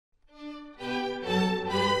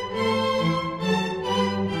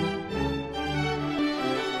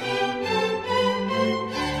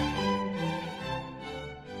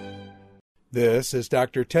This is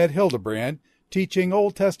Dr. Ted Hildebrandt teaching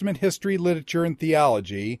Old Testament history, literature, and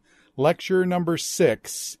theology, lecture number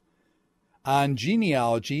 6, on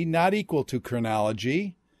genealogy not equal to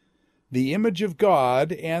chronology, the image of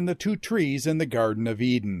God, and the two trees in the Garden of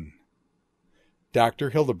Eden. Dr.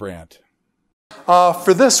 Hildebrandt.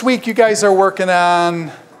 For this week, you guys are working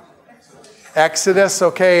on Exodus,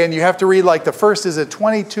 okay? And you have to read like the first, is it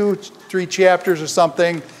 22, 3 chapters or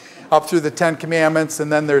something, up through the 10 Commandments. And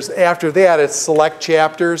then there's, after that, it's select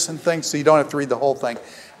chapters and things, so you don't have to read the whole thing.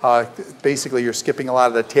 Basically, you're skipping a lot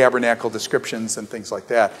of the tabernacle descriptions and things like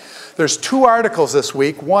that. There's 2 articles this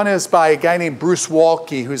week. One is by a guy named Bruce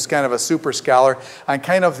Waltke, who's kind of a super scholar, on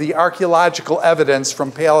kind of the archaeological evidence from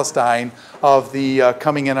Palestine of the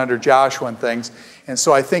coming in under Joshua and things. And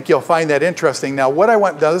so I think you'll find that interesting. Now,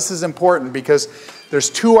 now this is important because there's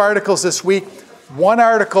 2 articles this week. One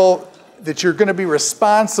article that you're going to be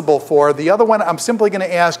responsible for. The other one, I'm simply going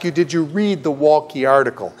to ask you, did you read the Waltke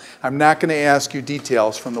article? I'm not going to ask you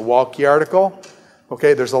details from the Waltke article.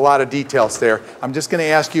 Okay, there's a lot of details there. I'm just going to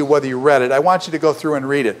ask you whether you read it. I want you to go through and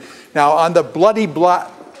read it. Now, on the Bloody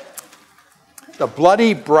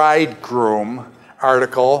Bridegroom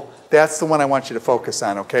article, that's the one I want you to focus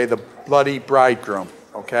on, okay? The Bloody Bridegroom,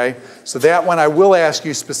 okay? So that one I will ask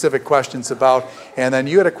you specific questions about. And then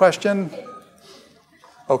you had a question?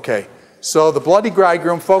 Okay. So the Bloody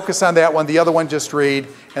Bridegroom, focus on that one. The other one, just read.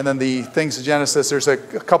 And then the things of Genesis, there's a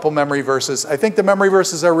couple memory verses. I think the memory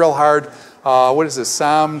verses are real hard. What is this?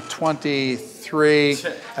 Psalm 23.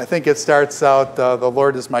 I think it starts out, the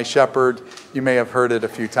Lord is my shepherd. You may have heard it a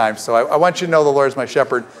few times. So I want you to know the Lord is my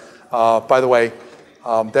shepherd. By the way,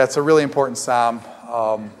 that's a really important psalm.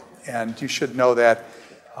 And you should know that.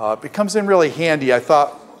 It comes in really handy. I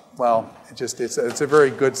thought, well, it's a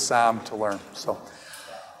very good psalm to learn. So.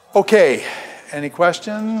 Okay, any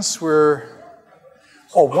questions? One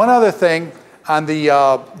other thing on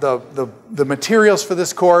the materials for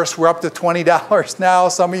this course. We're up to $20 now.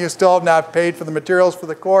 Some of you still have not paid for the materials for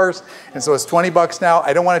the course, and so it's $20 now.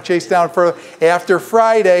 I don't want to chase down further. After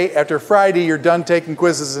Friday, you're done taking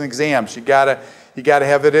quizzes and exams. You gotta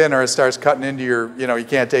have it in, or it starts cutting into your. You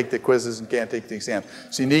can't take the quizzes and can't take the exams.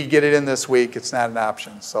 So you need to get it in this week. It's not an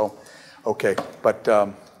option. So, okay, but.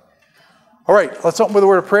 All right, let's open with a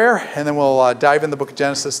word of prayer, and then we'll dive in the book of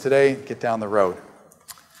Genesis today and get down the road.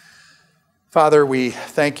 Father, we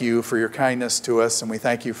thank you for your kindness to us, and we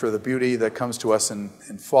thank you for the beauty that comes to us in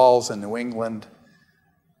falls in New England,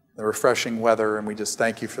 the refreshing weather, and we just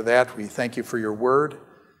thank you for that. We thank you for your word.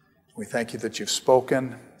 We thank you that you've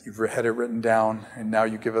spoken, you've had it written down, and now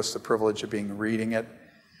you give us the privilege of reading it.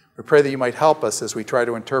 We pray that you might help us as we try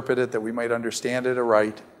to interpret it, that we might understand it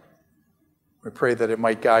aright. We pray that it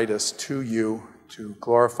might guide us to you, to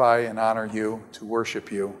glorify and honor you, to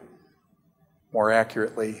worship you more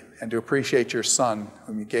accurately, and to appreciate your Son,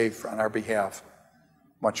 whom you gave on our behalf,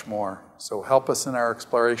 much more. So help us in our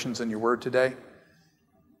explorations in your word today.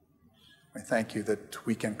 We thank you that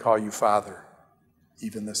we can call you Father,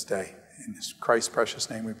 even this day. In Christ's precious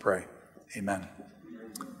name we pray. Amen.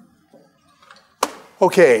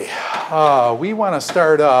 Okay, we want to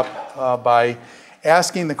start up by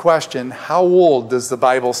asking the question, how old does the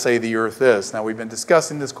Bible say the earth is? Now, we've been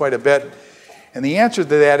discussing this quite a bit, and the answer to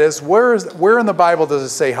that is, where in the Bible does it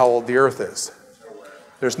say how old the earth is?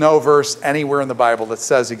 There's no verse anywhere in the Bible that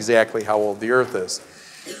says exactly how old the earth is.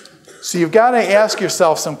 So you've got to ask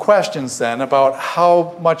yourself some questions then about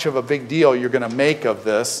how much of a big deal you're going to make of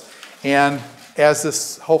this. And as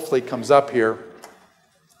this hopefully comes up here,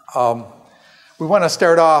 we want to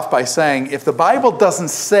start off by saying, if the Bible doesn't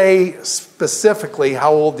say specifically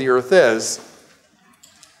how old the earth is,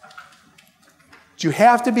 you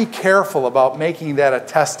have to be careful about making that a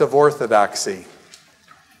test of orthodoxy.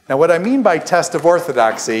 Now, what I mean by test of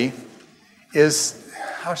orthodoxy is,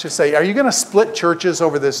 how should I say, are you going to split churches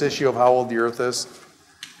over this issue of how old the earth is?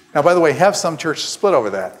 Now, by the way, have some churches split over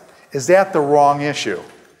that. Is that the wrong issue?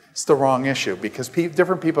 It's the wrong issue because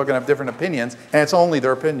different people are going to have different opinions, and it's only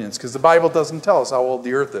their opinions because the Bible doesn't tell us how old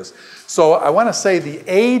the earth is. So I want to say the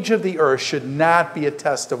age of the earth should not be a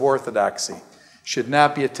test of orthodoxy. Should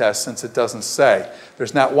not be a test since it doesn't say.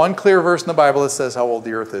 There's not one clear verse in the Bible that says how old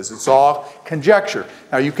the earth is. It's all conjecture.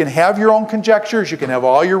 Now you can have your own conjectures, you can have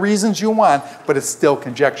all your reasons you want, but it's still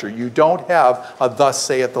conjecture. You don't have a thus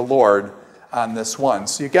saith the Lord on this one.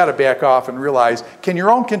 So you've got to back off and realize, can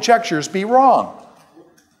your own conjectures be wrong?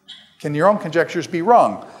 Can your own conjectures be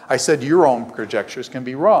wrong? I said your own conjectures can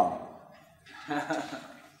be wrong.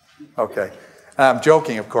 Okay. I'm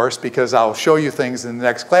joking, of course, because I'll show you things in the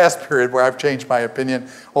next class period where I've changed my opinion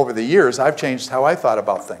over the years. I've changed how I thought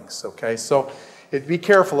about things, okay? So be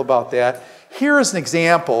careful about that. Here is an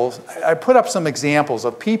example. I put up some examples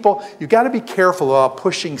of people. You've got to be careful about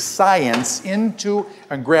pushing science into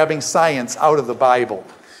and grabbing science out of the Bible.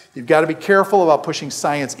 You've got to be careful about pushing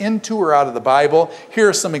science into or out of the Bible. Here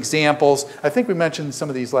are some examples. I think we mentioned some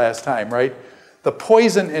of these last time, right? The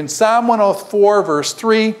poison in Psalm 104, verse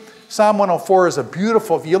 3. Psalm 104 is a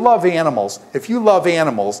beautiful, if you love animals,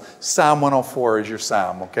 Psalm 104 is your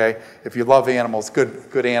psalm, okay? If you love animals,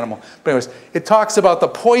 good animal. But anyways, it talks about the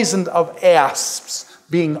poison of asps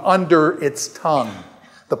being under its tongue.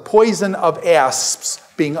 The poison of asps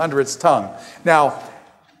being under its tongue. Now,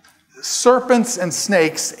 serpents and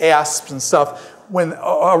snakes, asps and stuff, when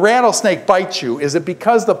a rattlesnake bites you, is it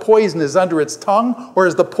because the poison is under its tongue, or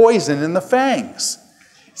is the poison in the fangs?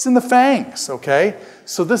 It's in the fangs, okay?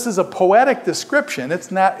 So this is a poetic description.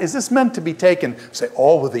 It's not, is this meant to be taken, say,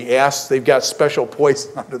 oh, with the asps, they've got special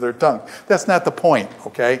poison under their tongue. That's not the point,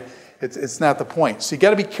 okay? It's not the point. So you got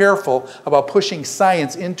to be careful about pushing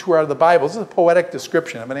science into or out of the Bible. This is a poetic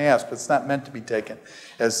description of an asp. It's not meant to be taken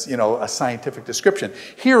as, a scientific description.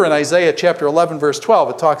 Here in Isaiah chapter 11, verse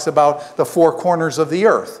 12, it talks about the four corners of the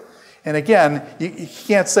earth. And again, you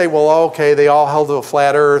can't say, well, okay, they all held to a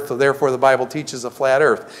flat earth, so therefore the Bible teaches a flat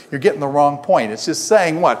earth. You're getting the wrong point. It's just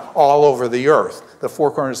saying what? All over the earth, the four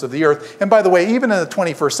corners of the earth. And by the way, even in the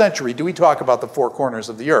 21st century, do we talk about the four corners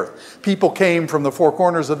of the earth? People came from the four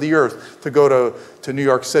corners of the earth to go to New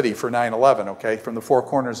York City for 9/11, okay, from the four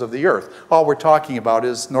corners of the earth. All we're talking about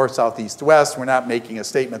is north, south, east, west. We're not making a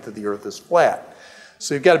statement that the earth is flat.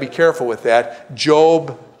 So you've got to be careful with that.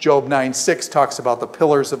 Job 9:6 talks about the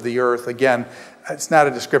pillars of the earth. Again, it's not a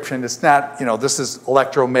description. It's not, this is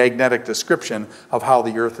electromagnetic description of how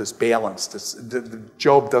the earth is balanced.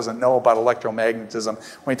 Job doesn't know about electromagnetism.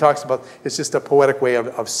 When he talks about, it's just a poetic way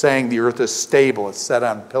of saying the earth is stable. It's set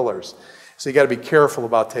on pillars. So you got to be careful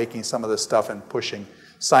about taking some of this stuff and pushing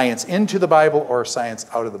science into the Bible or science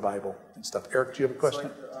out of the Bible and stuff. Eric, do you have a question?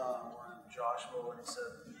 It's like when Joshua, when he said,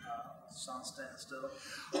 the sun stands still.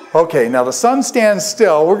 Okay, now the sun stands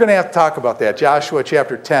still. We're going to have to talk about that. Joshua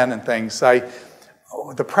chapter 10 and things.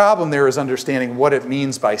 The problem there is understanding what it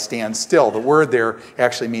means by stand still. The word there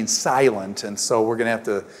actually means silent, and so we're going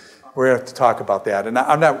to have to talk about that. And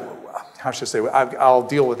I'm not, how should I say, I'll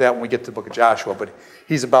deal with that when we get to the book of Joshua, but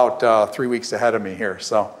he's about 3 weeks ahead of me here.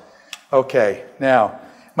 So, okay, now,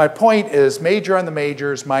 my point is major on the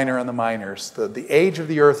majors, minor on the minors. The age of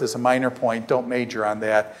the earth is a minor point. Don't major on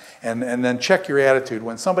that. And then check your attitude.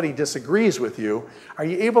 When somebody disagrees with you, are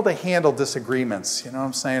you able to handle disagreements? You know what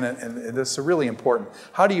I'm saying? And this is really important.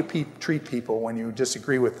 How do you treat people when you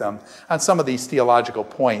disagree with them on some of these theological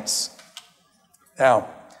points? Now,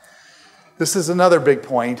 this is another big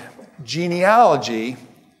point. Genealogy.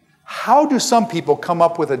 How do some people come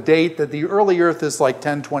up with a date that the early earth is like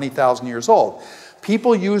 10, 20,000 years old?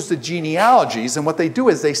 People use the genealogies, and what they do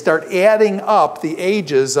is they start adding up the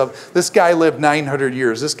ages of this guy lived 900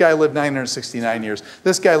 years, this guy lived 969 years,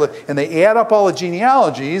 this guy lived, and they add up all the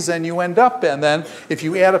genealogies, and you end up, and then if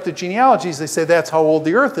you add up the genealogies, they say that's how old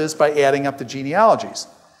the earth is by adding up the genealogies.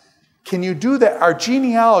 Can you do that? Are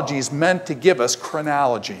genealogies meant to give us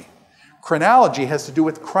chronology? Chronology has to do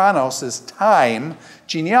with chronos is time.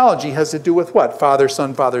 Genealogy has to do with what? Father,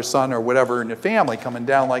 son, or whatever in the family coming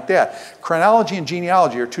down like that. Chronology and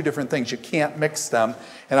genealogy are two different things. You can't mix them,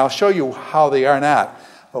 and I'll show you how they are not.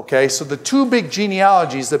 Okay, so the two big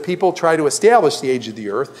genealogies that people try to establish the age of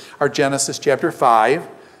the earth are Genesis chapter 5,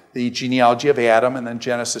 the genealogy of Adam, and then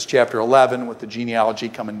Genesis chapter 11 with the genealogy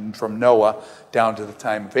coming from Noah down to the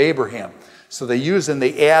time of Abraham. So they use and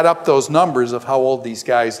they add up those numbers of how old these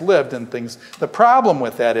guys lived and things. The problem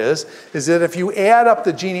with that is that if you add up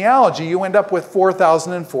the genealogy, you end up with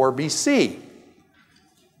 4004 BC.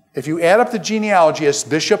 If you add up the genealogy, as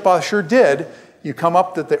Bishop Ussher did, you come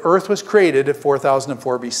up that the earth was created at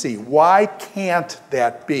 4004 BC. Why can't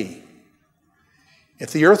that be?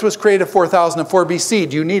 If the earth was created 4004 BC,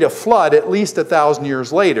 do you need a flood at least 1,000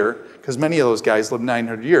 years later? Because many of those guys lived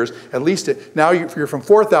 900 years. At least, now if you're from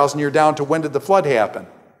 4,000, you're down to when did the flood happen?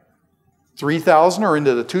 3,000 or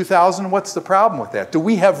into the 2,000? What's the problem with that? Do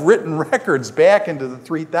we have written records back into the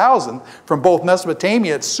 3,000 from both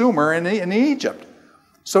Mesopotamia at Sumer and in Egypt?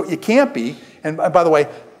 So it can't be. And by the way,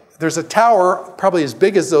 there's a tower probably as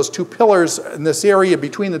big as those two pillars in this area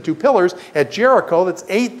between the two pillars at Jericho that's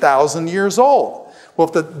 8,000 years old. Well,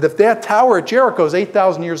 if that tower at Jericho is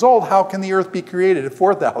 8,000 years old, how can the earth be created at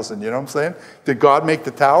 4,000? You know what I'm saying? Did God make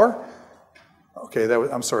the tower? Okay,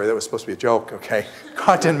 I'm sorry, that was supposed to be a joke, okay?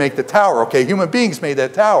 God didn't make the tower, okay? Human beings made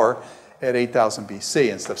that tower at 8,000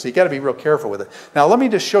 BC and stuff. So you got to be real careful with it. Now, let me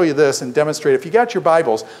just show you this and demonstrate. If you got your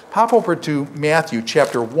Bibles, pop over to Matthew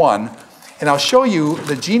chapter 1. and I'll show you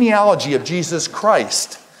the genealogy of Jesus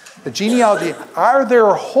Christ. The genealogy, are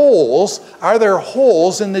there holes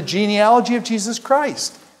in the genealogy of Jesus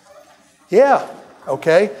Christ? Yeah,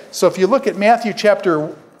 okay. So if you look at Matthew chapter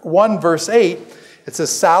 1, verse 8, it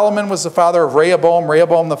says Solomon was the father of Rehoboam,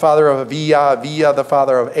 Rehoboam the father of Abiah, Abiah the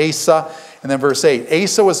father of Asa. And then verse 8,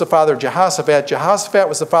 Asa was the father of Jehoshaphat, Jehoshaphat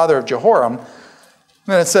was the father of Jehoram. And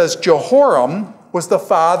then it says Jehoram was the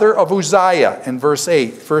father of Uzziah in verse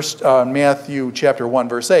 8, Matthew chapter 1,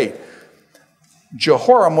 verse 8.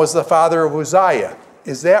 Jehoram was the father of Uzziah.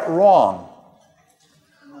 Is that wrong?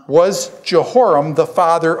 Was Jehoram the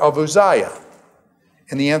father of Uzziah?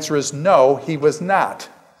 And the answer is no, he was not.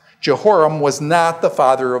 Jehoram was not the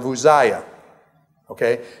father of Uzziah.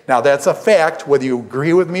 Okay? Now that's a fact. Whether you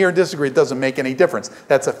agree with me or disagree, it doesn't make any difference.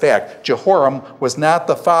 That's a fact. Jehoram was not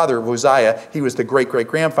the father of Uzziah. He was the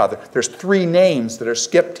great-great-grandfather. There's 3 names that are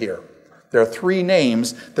skipped here. There are 3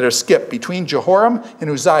 names that are skipped. Between Jehoram and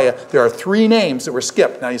Uzziah, there are 3 names that were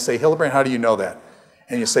skipped. Now you say, Hildebrandt, how do you know that?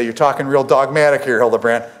 And you say, you're talking real dogmatic here,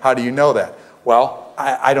 Hildebrandt. How do you know that? Well,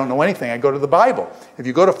 I don't know anything. I go to the Bible. If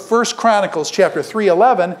you go to 1 Chronicles chapter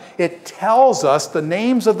 3:11, it tells us the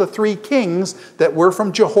names of the 3 kings that were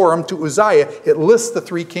from Jehoram to Uzziah. It lists the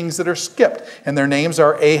 3 kings that are skipped. And their names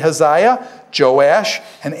are Ahaziah, Joash,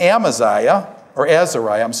 and Amaziah.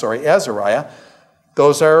 Azariah.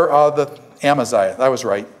 Those are the Amaziah. I was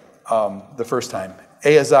right the first time.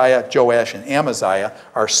 Ahaziah, Joash, and Amaziah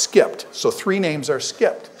are skipped. So 3 names are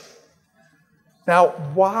skipped. Now,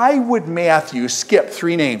 why would Matthew skip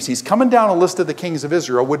 3 names? He's coming down a list of the kings of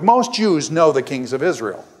Israel. Would most Jews know the kings of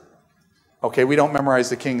Israel? Okay, we don't memorize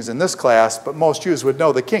the kings in this class, but most Jews would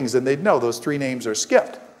know the kings, and they'd know those 3 names are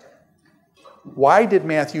skipped. Why did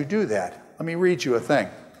Matthew do that? Let me read you a thing.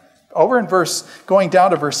 Going down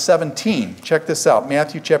to verse 17, check this out,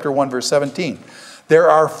 Matthew chapter 1, verse 17. There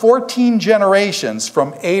are 14 generations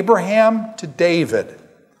from Abraham to David.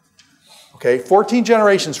 Okay, 14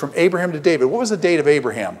 generations from Abraham to David. What was the date of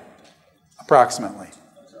Abraham? Approximately.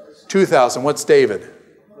 2,000. What's David?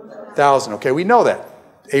 1,000. Okay, we know that.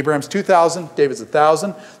 Abraham's 2,000, David's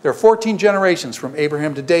 1,000. There are 14 generations from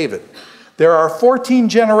Abraham to David. There are 14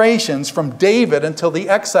 generations from David until the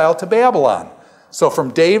exile to Babylon. So from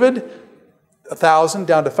David, 1,000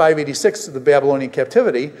 down to 586 of the Babylonian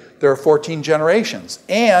captivity, there are 14 generations.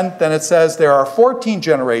 And then it says there are 14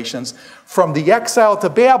 generations from the exile to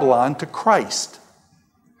Babylon to Christ.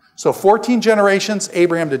 So 14 generations,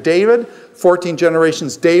 Abraham to David, 14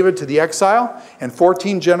 generations, David to the exile, and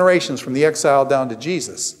 14 generations from the exile down to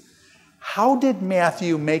Jesus. How did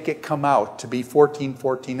Matthew make it come out to be 14,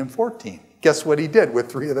 14, and 14? Guess what he did with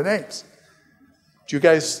 3 of the names? Do you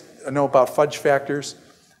guys know about fudge factors?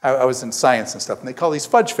 I was in science and stuff, and they call these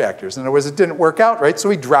fudge factors. In other words, it didn't work out right, so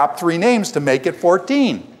he dropped 3 names to make it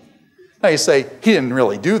 14. Now you say, he didn't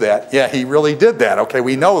really do that. Yeah, he really did that. Okay,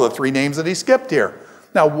 we know the 3 names that he skipped here.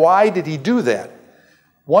 Now, why did he do that?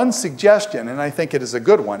 One suggestion, and I think it is a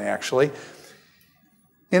good one, actually.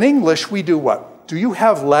 In English, we do what? Do you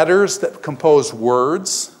have letters that compose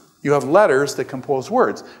words? You have letters that compose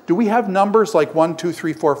words. Do we have numbers like 1, 2,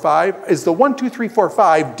 3, 4, 5? Is the 1, 2, 3, 4,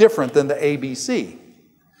 5 different than the ABC?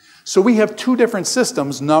 So we have 2 different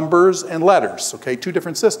systems, numbers and letters, okay, 2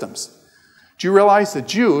 different systems. Do you realize that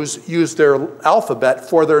Jews use their alphabet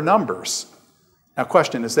for their numbers? Now,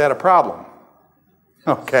 question, is that a problem?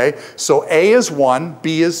 Okay, so A is 1,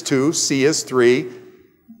 B is 2, C is 3,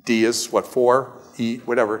 D is, 4, E,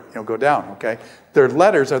 whatever, go down, okay? Their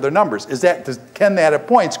letters are their numbers. Can that at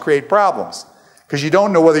points create problems? Because you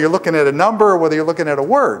don't know whether you're looking at a number or whether you're looking at a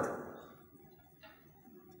word.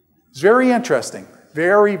 It's very interesting.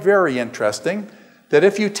 Very, very interesting that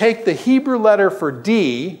if you take the Hebrew letter for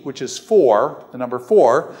D, which is 4, the number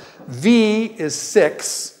 4, V is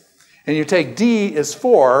 6, and you take D is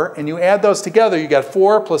 4, and you add those together, you got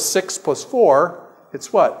 4 plus 6 plus 4,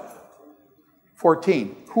 it's what?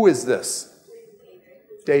 14. Who is this?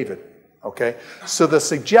 David. Okay? So the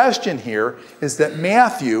suggestion here is that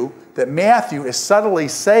Matthew is subtly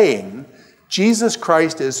saying Jesus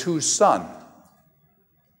Christ is whose son?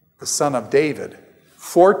 The son of David.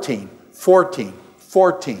 14, 14,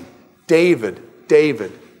 14. David,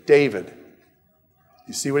 David, David.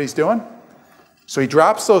 You see what he's doing? So he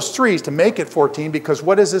drops those 3s to make it 14 because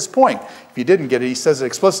what is his point? If you didn't get it, he says it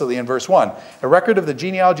explicitly in verse 1. A record of the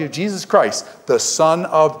genealogy of Jesus Christ, the son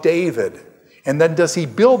of David. And then does he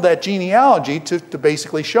build that genealogy to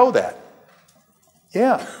basically show that?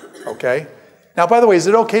 Yeah, okay. Now, by the way, is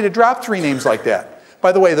it okay to drop 3 names like that?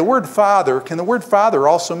 By the way, the word father, can the word father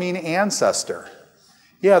also mean ancestor?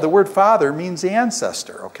 Yeah, the word father means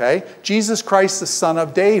ancestor, okay? Jesus Christ, the son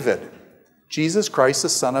of David. Jesus Christ, the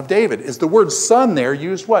son of David. Is the word son there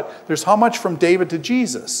used what? There's how much from David to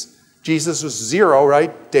Jesus? Jesus was 0,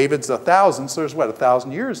 right? David's 1,000, so there's what,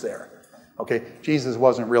 1,000 years there. Okay, Jesus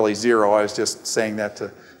wasn't really 0. I was just saying that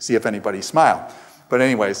to see if anybody smiled. But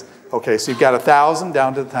anyways, okay, so you've got 1,000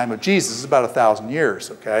 down to the time of Jesus. It's about 1,000 years,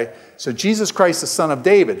 okay? So Jesus Christ, the son of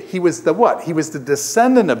David, he was the what? He was the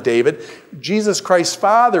descendant of David. Jesus Christ's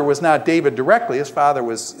father was not David directly. His father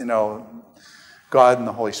was, God and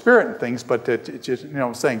the Holy Spirit and things, but it just,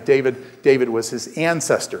 saying David was his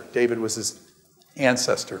ancestor. David was his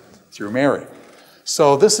ancestor through Mary.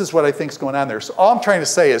 So this is what I think is going on there. So all I'm trying to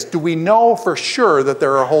say is, do we know for sure that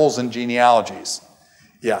there are holes in genealogies?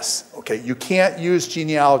 Yes. Okay, you can't use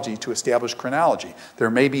genealogy to establish chronology.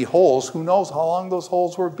 There may be holes. Who knows how long those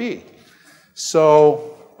holes will be?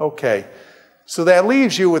 So, okay. So that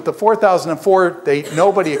leaves you with the 4004 date.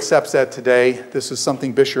 Nobody accepts that today. This is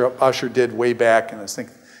something Bishop Usher did way back,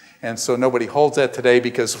 and so nobody holds that today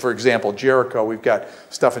because, for example, Jericho, we've got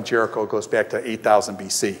stuff in Jericho goes back to 8000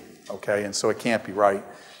 BC. Okay, and so it can't be right.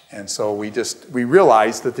 And so we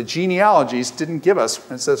realized that the genealogies didn't give us,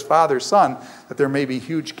 when it says father, son, that there may be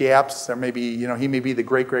huge gaps. There may be, he may be the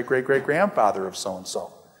great-great-great-great-grandfather of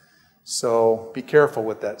so-and-so. So be careful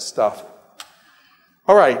with that stuff.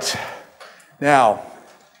 All right. Now,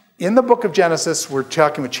 in the book of Genesis, we're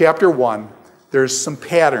talking with chapter 1. There's some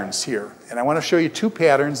patterns here. And I want to show you 2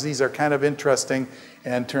 patterns. These are kind of interesting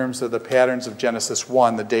in terms of the patterns of Genesis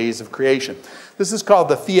 1, the days of creation. This is called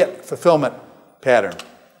the fiat fulfillment pattern.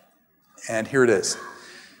 And here it is.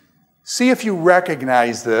 See if you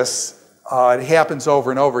recognize this. It happens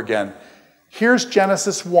over and over again. Here's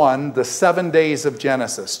Genesis 1, the 7 days of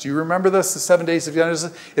Genesis. Do you remember this, the 7 days of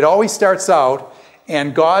Genesis? It always starts out,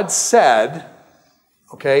 and God said,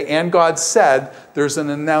 okay, and God said, there's an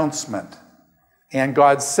announcement. And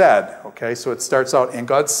God said, okay, so it starts out, and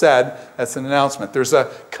God said, that's an announcement. There's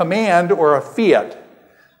a command or a fiat.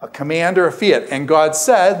 A command or a fiat. And God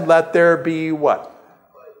said, let there be what?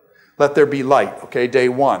 Let there be light, okay, day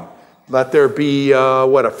 1. Let there be,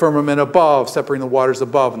 a firmament above, separating the waters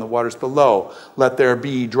above and the waters below. Let there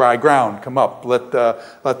be dry ground, come up. Let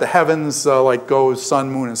the heavens, go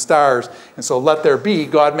sun, moon, and stars. And so let there be,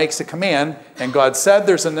 God makes a command, and God said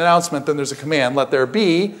there's an announcement, then there's a command. Let there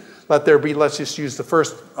be, let's just use the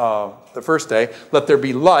first day. Let there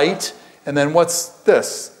be light, and then what's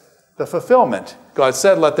this? The fulfillment. God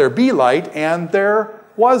said, let there be light, and there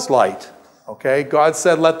was light. Okay, God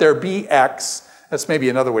said, let there be X. That's maybe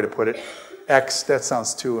another way to put it. X, that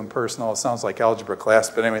sounds too impersonal. It sounds like algebra class,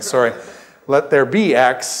 but anyway, sorry. Let there be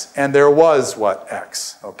X, and there was what?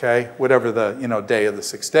 X, okay? Whatever the, day of the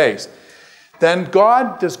 6 days. Then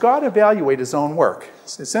does God evaluate his own work?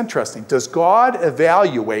 It's interesting. Does God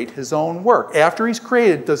evaluate his own work? After he's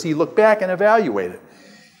created, does he look back and evaluate it?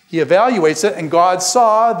 He evaluates it, and God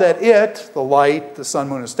saw that the light, the sun,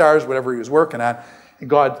 moon, and stars, whatever he was working on,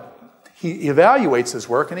 and he evaluates his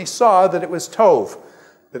work, and he saw that it was tov,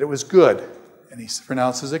 that it was good, and he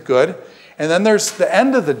pronounces it good. And then there's the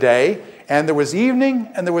end of the day, and there was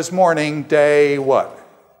evening, and there was morning, day what?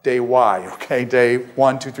 Day Y, okay? Day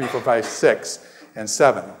 1, 2, 3, 4, 5, 6, and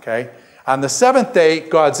 7, okay? On the 7th day,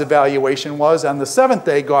 God's evaluation was, on the 7th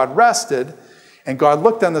day, God rested, and God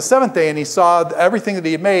looked on the 7th day, and he saw everything that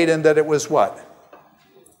he had made, and that it was what?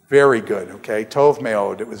 Very good, okay? Tov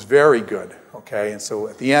meod, it was very good. Okay, and so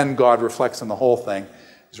at the end, God reflects on the whole thing.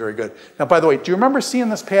 It's very good. Now, by the way, do you remember seeing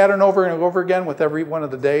this pattern over and over again with every one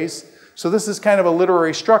of the days? So this is kind of a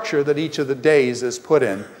literary structure that each of the days is put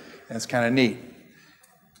in, and it's kind of neat.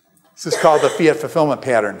 This is called the fiat fulfillment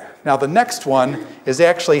pattern. Now, the next one is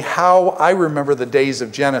actually how I remember the days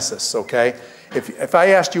of Genesis, okay? If I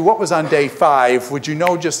asked you what was on day 5, would you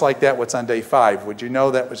know just like that what's on day 5? Would you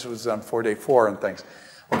know that which was on day 4 and things?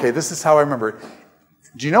 Okay, this is how I remember it.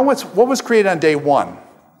 Do you know what was created on day 1?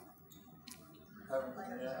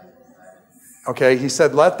 Okay, he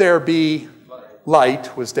said, let there be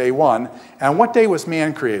light was day 1. And what day was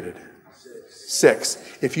man created?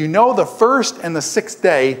 6. If you know the first and the 6th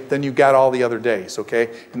day, then you've got all the other days, okay?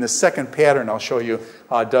 And the second pattern I'll show you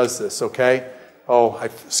does this, okay? Oh, I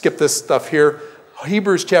skipped this stuff here.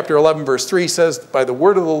 Hebrews chapter 11, verse 3 says, by the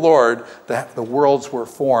word of the Lord, the worlds were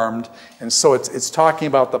formed. And so it's talking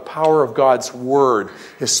about the power of God's word,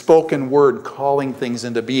 his spoken word calling things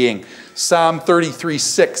into being. Psalm 33,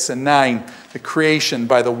 6 and 9, the creation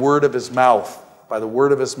by the word of his mouth. By the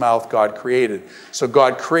word of his mouth, God created. So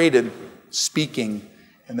God created speaking,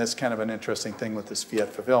 and that's kind of an interesting thing with this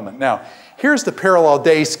fiat fulfillment. Now, here's the parallel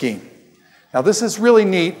day scheme. Now, this is really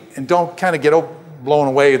neat, and don't kind of get blown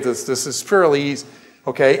away at this. This is fairly easy.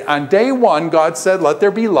 Okay, on day 1, God said, let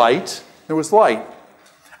there be light. There was light.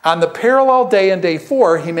 On the parallel day in day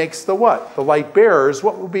 4, he makes the what? The light bearers.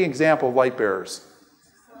 What would be an example of light bearers?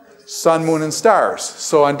 Sun, moon, and stars.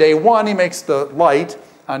 So on day 1, he makes the light.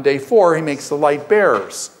 On day 4, he makes the light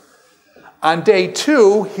bearers. On day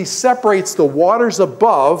 2, he separates the waters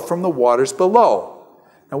above from the waters below.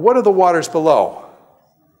 Now, what are the waters below?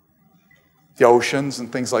 The oceans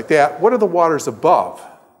and things like that. What are the waters above?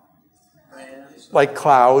 Like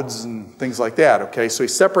clouds and things like that, okay? So he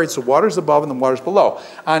separates the waters above and the waters below.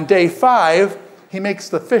 On day 5, he makes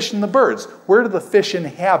the fish and the birds. Where do the fish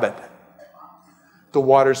inhabit? The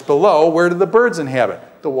waters below. Where do the birds inhabit?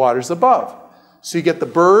 The waters above. So you get the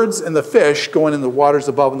birds and the fish going in the waters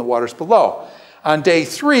above and the waters below. On day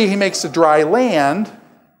 3, he makes the dry land.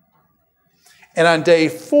 And on day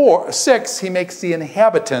 6, he makes the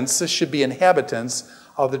inhabitants. This should be inhabitants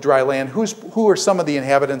of the dry land. Who are some of the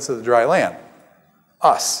inhabitants of the dry land?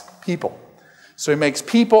 Us, people. So he makes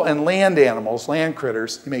people and land animals, land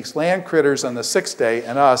critters. He makes land critters on the 6th day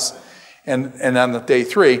and us and on the day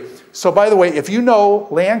 3. So by the way, if you know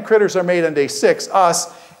land critters are made on day 6,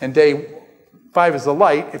 us, and day 5 is the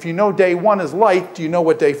light. If you know day 1 is light, do you know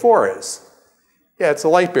what day 4 is? Yeah, it's the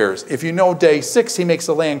light bearers. If you know day 6, he makes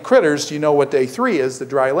the land critters, do you know what day 3 is? The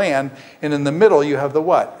dry land. And in the middle, you have the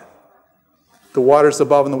what? The waters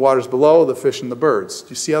above and the waters below, the fish and the birds. Do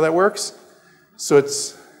you see how that works? So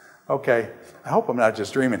it's, okay, I hope I'm not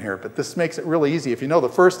just dreaming here, but this makes it really easy. If you know the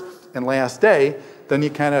first and last day, then you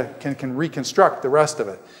kind of can reconstruct the rest of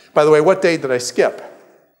it. By the way, what day did I skip?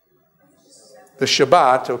 The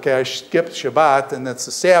Shabbat, okay, I skipped Shabbat, and it's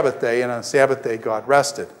the Sabbath day, and on the Sabbath day, God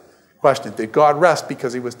rested. Question, did God rest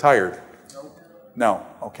because he was tired? No,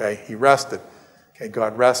 okay, he rested. Okay,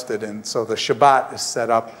 God rested, and so the Shabbat is set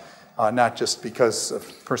up not just because of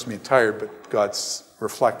the person being tired, but God's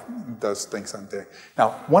does things on the day. Now,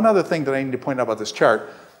 one other thing that I need to point out about this chart.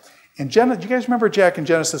 Do you guys remember, Jack, in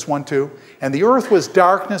Genesis 1:2? And the earth was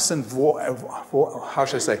darkness and how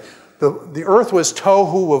should I say? The earth was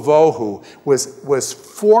tohu wavohu, was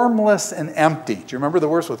formless and empty. Do you remember the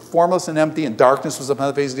words with formless and empty, and darkness was upon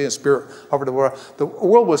the face of the day, and spirit over the world? The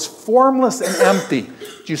world was formless and empty.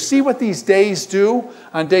 Do you see what these days do?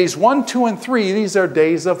 On days 1, 2, and 3, these are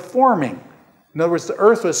days of forming. In other words, the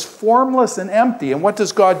earth was formless and empty. And what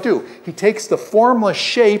does God do? He takes the formless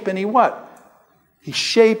shape and he what? He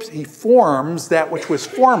forms that which was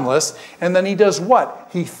formless, and then he does what?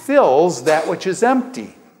 He fills that which is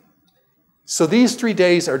empty. So these 3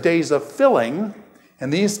 days are days of filling,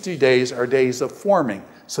 and these 3 days are days of forming.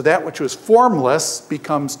 So that which was formless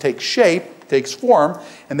takes shape, takes form,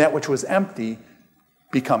 and that which was empty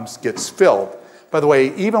gets filled. By the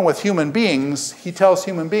way, even with human beings, he tells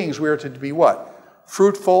human beings we are to be what?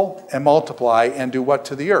 Fruitful and multiply and do what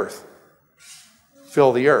to the earth?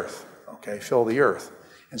 Fill the earth. Okay, fill the earth.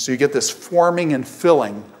 And so you get this forming and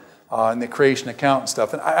filling in the creation account and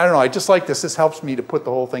stuff. And I don't know, I just like this. This helps me to put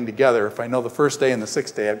the whole thing together. If I know the first day and the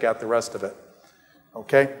 6th day, I've got the rest of it.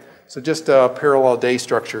 Okay? So just a parallel day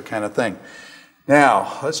structure kind of thing.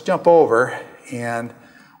 Now, let's jump over. And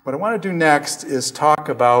what I want to do next is talk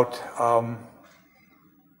about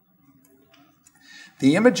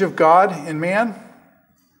the image of God in man.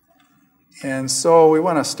 And so we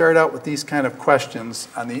want to start out with these kind of questions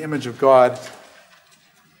on the image of God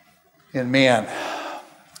in man.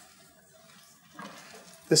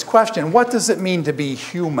 This question, what does it mean to be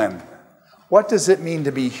human? What does it mean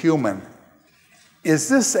to be human? Is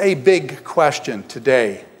this a big question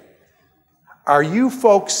today? Are you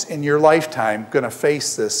folks in your lifetime going to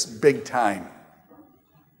face this big time?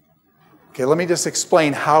 Okay, let me just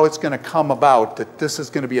explain how it's going to come about that this is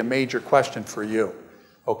going to be a major question for you.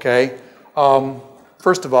 Okay?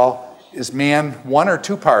 First of all, is man 1 or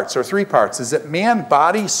 2 parts or 3 parts? Is it man,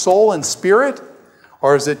 body, soul, and spirit?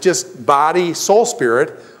 Or is it just body, soul,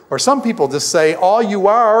 spirit? Or some people just say, all you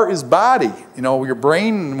are is body. You know, your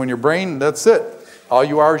brain, when your brain, that's it. All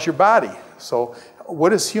you are is your body. So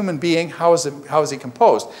what is human being? How is he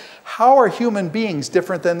composed? How are human beings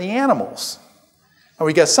different than the animals? And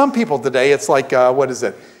we got some people today, it's like, what is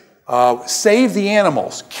it? Save the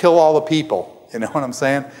animals, kill all the people. You know what I'm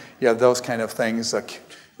saying? Yeah, those kind of things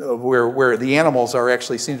where the animals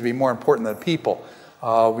actually seem to be more important than people.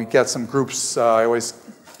 We got some groups, I always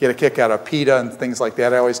get a kick out of PETA and things like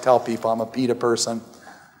that. I always tell people I'm a PETA person.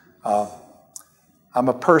 I'm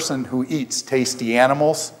a person who eats tasty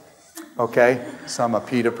animals, okay? So I'm a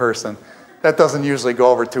PETA person. That doesn't usually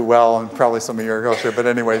go over too well, and probably some of you are there. But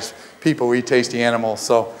anyways, people who eat tasty animals.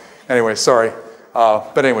 So anyway, sorry.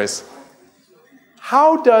 But anyways,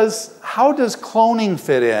 how does cloning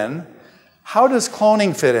fit in? How does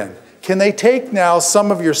cloning fit in? Can they take now some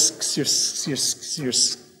of your cells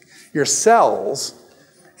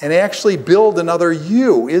and actually build another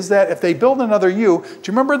you. Is that, if they build another you, do you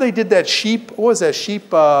remember they did that sheep, what was that, sheep,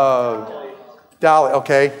 Dolly,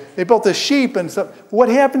 okay. They built a sheep and stuff. What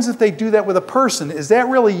happens if they do that with a person? Is that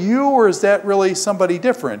really you, or is that really somebody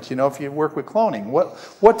different? You know, if you work with cloning,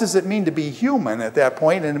 what does it mean to be human at that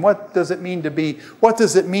point, and what does it mean to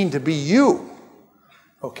be you?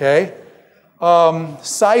 Okay.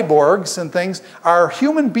 Cyborgs and things are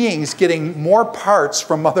human beings getting more parts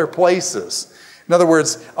from other places. In other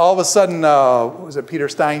words, all of a sudden, was it Peter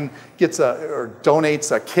Stein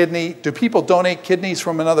donates a kidney? Do people donate kidneys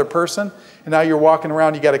from another person? And now you're walking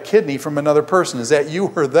around, you got a kidney from another person. Is that you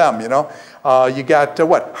or them, you know? You got,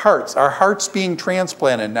 hearts. Are hearts being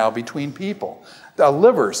transplanted now between people?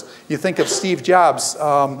 Livers. You think of Steve Jobs.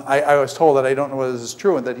 I was told that, I don't know whether this is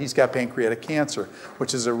true, and that he's got pancreatic cancer,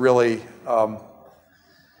 which is a really...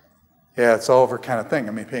 yeah, it's all over kind of thing.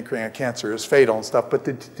 I mean, pancreatic cancer is fatal and stuff. But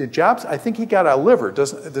did Jobs, I think he got a liver.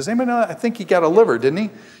 Does anybody know that? I think he got a liver, didn't he?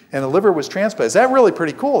 And the liver was transplanted. Is that really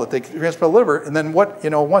pretty cool that they transplant a liver? And then what,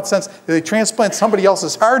 in what sense, do they transplant somebody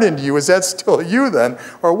else's heart into you? Is that still you then?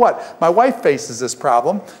 Or what? My wife faces this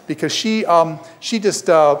problem because she just...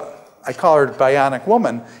 I call her Bionic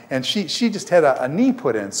Woman, and she just had a knee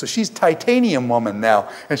put in. So she's Titanium Woman now.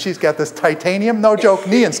 And she's got this titanium, no joke,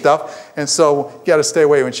 knee and stuff. And so you got to stay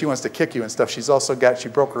away when she wants to kick you and stuff. She's also she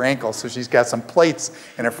broke her ankle, so she's got some plates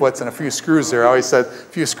in her foot and a few screws there. I always said a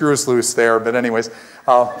few screws loose there, but anyways.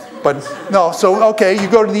 But no, so okay, you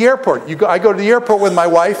go to the airport. I go to the airport with my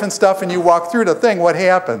wife and stuff, and you walk through the thing. What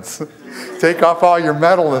happens? Take off all your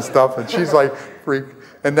metal and stuff, and she's like, freak.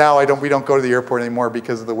 And now we don't go to the airport anymore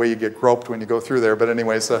because of the way you get groped when you go through there. But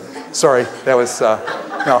anyways, sorry, that was,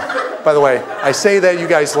 no. By the way, I say that you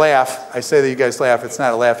guys laugh. It's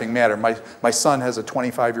not a laughing matter. My son has a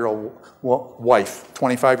 25-year-old wife,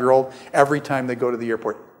 25-year-old. Every time they go to the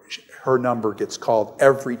airport, her number gets called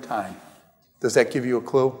every time. Does that give you a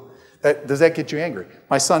clue? Does that get you angry?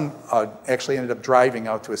 My son actually ended up driving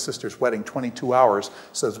out to his sister's wedding 22 hours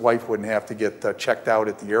so his wife wouldn't have to get checked out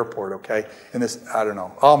at the airport, okay? And this, I don't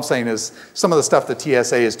know. All I'm saying is some of the stuff the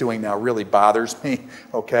TSA is doing now really bothers me,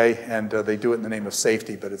 okay? And they do it in the name of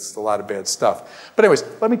safety, but it's a lot of bad stuff. But anyways,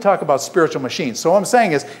 let me talk about spiritual machines. So what I'm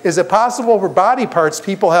saying is it possible for body parts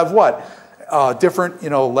people have what? Different,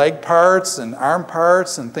 leg parts and arm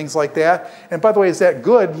parts and things like that. And by the way, is that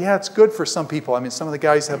good? Yeah, it's good for some people. I mean, some of the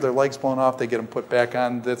guys have their legs blown off. They get them put back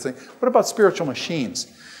on. What about spiritual machines?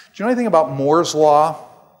 Do you know anything about Moore's Law?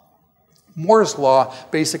 Moore's Law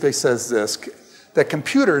basically says this, that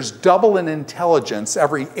computers double in intelligence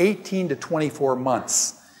every 18 to 24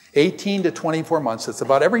 months. 18 to 24 months. It's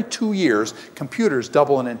about every 2 years, computers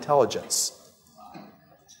double in intelligence.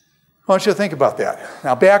 I want you to think about that.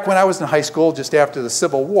 Now, back when I was in high school, just after the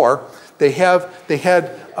Civil War, they had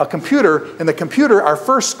a computer, and the computer, our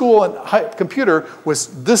first school and computer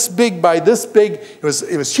was this big by this big. It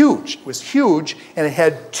was huge. It was huge, and it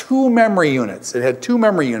had 2 memory units.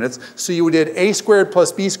 So you did a squared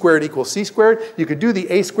plus b squared equals c squared. You could do the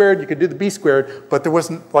a squared, you could do the b squared, but there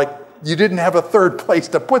wasn't you didn't have a third place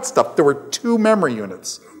to put stuff. There were 2 memory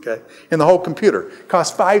units, okay, in the whole computer. It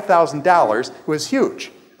cost $5,000. It was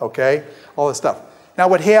huge. Okay, all this stuff. Now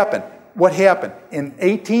what happened? In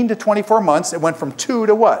 18 to 24 months, it went from 2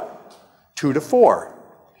 to what? 2 to 4.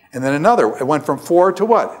 And then it went from 4 to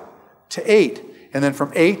what? To 8. And then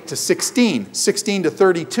from 8 to 16, 16 to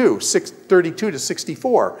 32, 32 to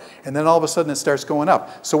 64. And then all of a sudden it starts going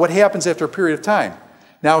up. So what happens after a period of time?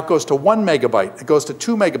 Now it goes to 1 megabyte, it goes to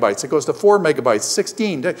 2 megabytes, it goes to 4 megabytes,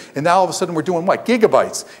 16, and now all of a sudden we're doing what?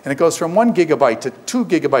 Gigabytes. And it goes from 1 gigabyte to 2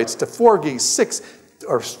 gigabytes to 4 gigs, 6,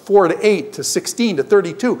 or 4 to 8 to 16 to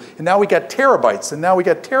 32. And now we got terabytes,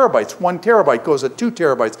 1 terabyte goes to 2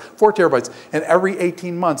 terabytes, 4 terabytes, and every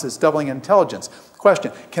 18 months it's doubling intelligence.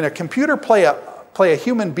 Question, can a computer play a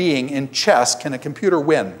human being in chess? Can a computer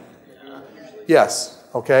win? Yes,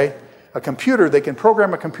 okay. They can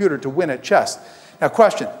program a computer to win at chess. Now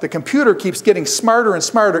question, the computer keeps getting smarter and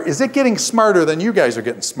smarter. Is it getting smarter than you guys are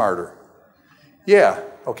getting smarter? Yeah.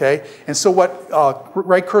 Okay, and so what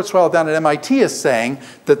Ray Kurzweil down at MIT is saying,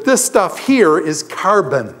 that this stuff here is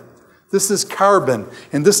carbon. This is carbon,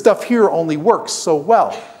 and this stuff here only works so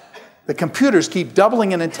well. The computers keep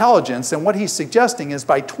doubling in intelligence, and what he's suggesting is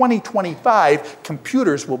by 2025,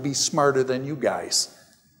 computers will be smarter than you guys.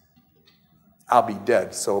 I'll be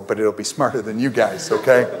dead, but it'll be smarter than you guys,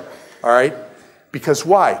 okay? All right? Because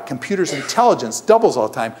why? Computers' intelligence doubles all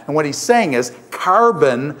the time. And what he's saying is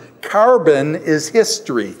carbon is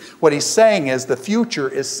history. What he's saying is the future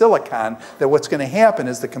is silicon, that what's going to happen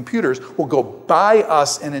is the computers will go by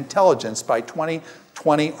us in intelligence by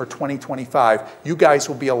 2020 or 2025. You guys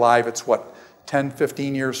will be alive, it's what, 10,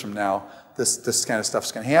 15 years from now, this kind of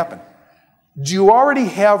stuff's going to happen. Do you already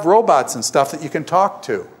have robots and stuff that you can talk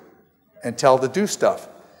to and tell to do stuff?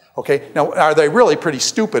 Okay, now are they really pretty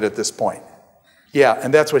stupid at this point? Yeah,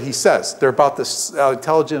 and that's what he says. They're about the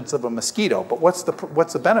intelligence of a mosquito, but what's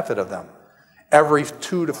the benefit of them? Every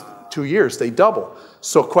 2 years they double.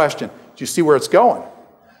 So question, do you see where it's going?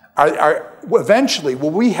 Eventually,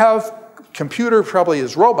 will we have computers, probably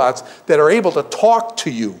as robots, that are able to talk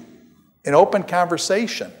to you in open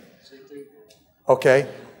conversation? Okay,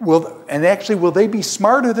 will they be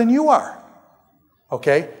smarter than you are?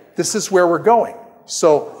 Okay, this is where we're going.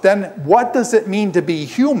 So then what does it mean to be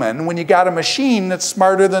human when you got a machine that's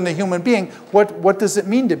smarter than a human being? What does it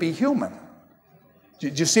mean to be human? Do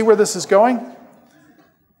you see where this is going?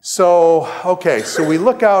 So, okay, so we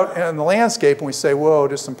look out in the landscape and we say, whoa,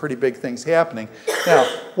 there's some pretty big things happening. Now,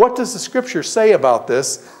 what does the scripture say about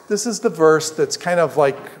this? This is the verse that's kind of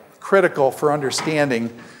like critical for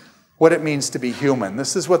understanding what it means to be human.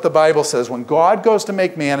 This is what the Bible says. When God goes to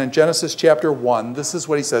make man in Genesis chapter 1, this is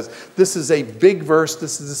what he says. This is a big verse.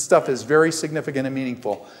 This stuff is very significant and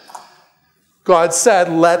meaningful. God said,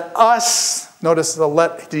 let us, notice the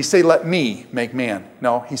let, did he say let me make man?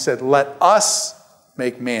 No, he said let us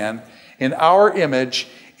make man in our image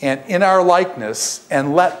and in our likeness,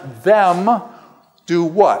 and let them do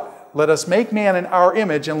what? Let us make man in our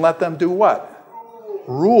image and let them do what?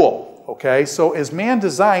 Rule. Okay, so is man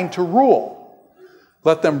designed to rule?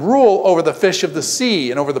 Let them rule over the fish of the sea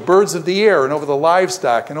and over the birds of the air and over the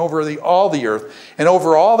livestock and over all the earth and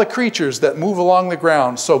over all the creatures that move along the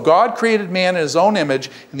ground. So God created man in his own image.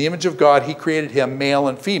 In the image of God, he created him, male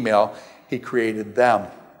and female. He created them.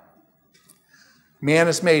 Man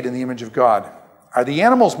is made in the image of God. Are the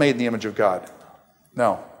animals made in the image of God?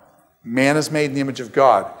 No. Man is made in the image of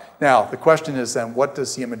God. Now, the question is then, what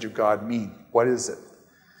does the image of God mean? What is it?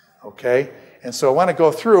 Okay? And so I want to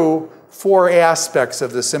go through 4 aspects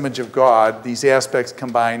of this image of God. These aspects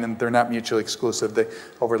combine, and they're not mutually exclusive. They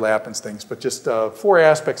overlap and things. But just 4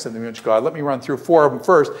 aspects of the image of God. Let me run through 4 of them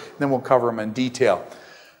first, and then we'll cover them in detail.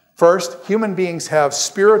 First, human beings have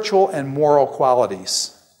spiritual and moral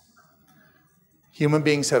qualities. Human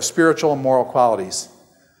beings have spiritual and moral qualities.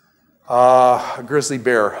 A grizzly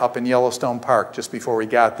bear up in Yellowstone Park just before we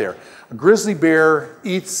got there. A grizzly bear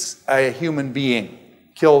eats a human being,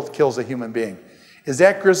 kills a human being. Is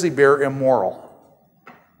that grizzly bear immoral?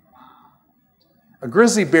 A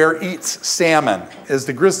grizzly bear eats salmon. Is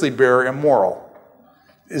the grizzly bear immoral?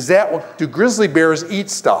 Do grizzly bears eat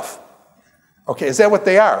stuff? Okay, is that what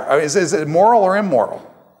they are? Is it moral or immoral?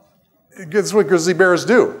 That's what grizzly bears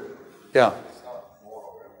do. Yeah.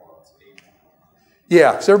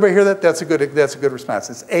 Yeah, does everybody hear that? That's a good response.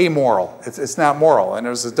 It's amoral. It's not moral. And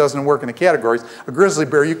it doesn't work in the categories. A grizzly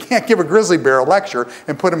bear, you can't give a grizzly bear a lecture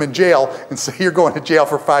and put him in jail and say you're going to jail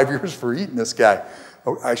for 5 years for eating this guy.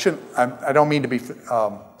 I don't mean to be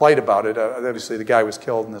light about it. Obviously, the guy was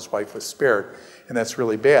killed and his wife was spared, and that's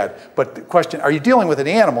really bad. But the question, are you dealing with an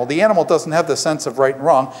animal? The animal doesn't have the sense of right and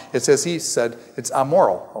wrong. It's, as he said, it's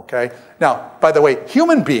amoral, okay? Now, by the way,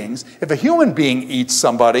 human beings, if a human being eats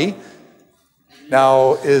somebody,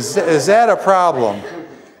 now, is that a problem?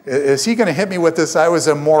 Is he going to hit me with this, I was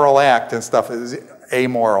a moral act and stuff? Is it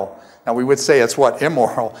amoral? Now, we would say it's what?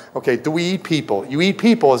 Immoral. Okay, do we eat people? You eat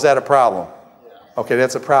people, is that a problem? Okay,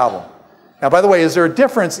 that's a problem. Now, by the way, is there a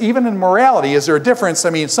difference, even in morality, is there a difference? I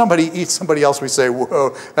mean, somebody eats somebody else, we say,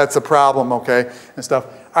 whoa, that's a problem, okay, and stuff.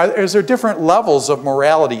 Is there different levels of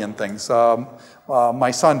morality in things?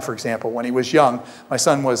 My son, for example, when he was young, my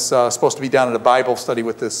son was supposed to be down at a Bible study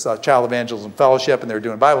with this Child Evangelism Fellowship, and they were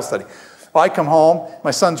doing Bible study. Well, I come home,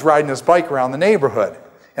 my son's riding his bike around the neighborhood,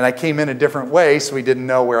 and I came in a different way, so he didn't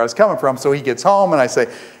know where I was coming from. So he gets home, and I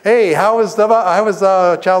say, hey, how was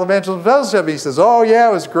Child Evangelism Fellowship? He says, oh, yeah,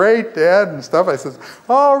 it was great, Dad, and stuff. I says,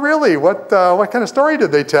 oh, really? What kind of story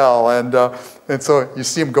did they tell? And so you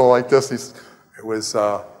see him go like this. It was...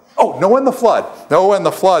 Noah and the flood. Noah and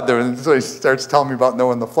the flood. So he starts telling me about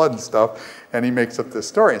Noah and the flood and stuff, and he makes up this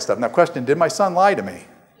story and stuff. Now, question, did my son lie to me?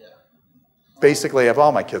 Yeah. Basically, have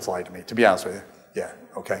all my kids lied to me, to be honest with you. Yeah,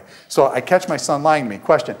 okay. So I catch my son lying to me.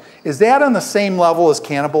 Question, is that on the same level as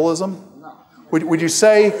cannibalism? No. Would you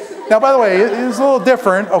say, now, by the way, it's a little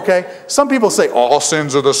different, okay? Some people say all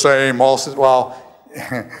sins are the same, well,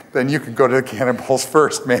 then you can go to the cannibals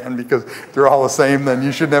first, man, because they're all the same, then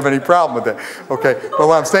you shouldn't have any problem with it. Okay, but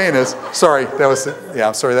what I'm saying is, I'm sorry, that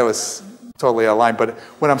was totally a line, but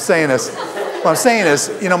what I'm saying is,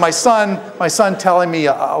 you know, my son telling me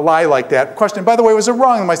a lie like that. Question, by the way, was it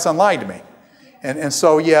wrong that my son lied to me? And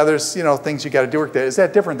so, yeah, there's, you know, things you got to do with that. Is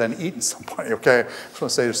that different than eating somebody, okay? I just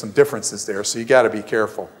want to say there's some differences there, so you got to be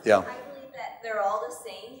careful, yeah. I believe that they're all the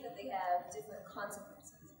same, but they have different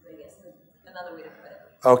consequences, I guess is another way to put it.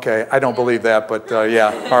 Okay, I don't believe that, but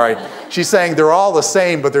yeah, all right. She's saying they're all the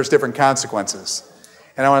same, but there's different consequences.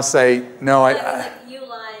 And I want to say, no, Like you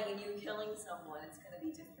lying and you killing someone, it's going to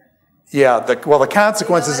be different. Yeah, the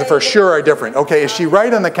consequences for sure are different. Okay, is she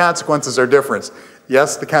right on the consequences are different?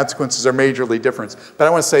 Yes, the consequences are majorly different. But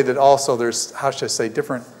I want to say that also there's, how should I say,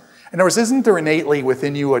 different. In other words, isn't there innately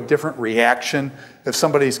within you a different reaction if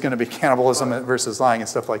somebody's going to be cannibalism versus lying and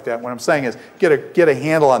stuff like that? What I'm saying is get a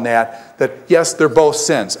handle on that yes, they're both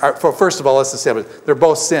sins. First of all, let's establish they're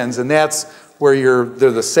both sins, and that's where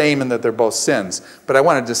they're the same and that they're both sins. But I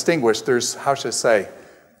want to distinguish, there's, how should I say,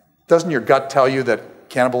 doesn't your gut tell you that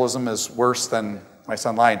cannibalism is worse than my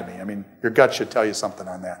son lying to me? I mean, your gut should tell you something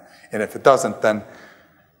on that. And if it doesn't, then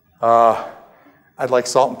I'd like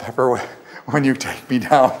salt and pepper when you take me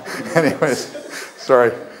down. Anyways,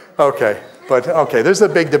 sorry. Okay, but okay, there's a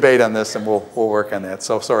big debate on this, and we'll work on that.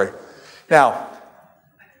 So sorry. Now,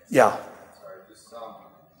 yeah. Sorry, just a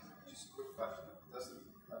quick question.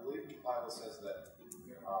 I believe the Bible says that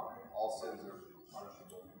all sins are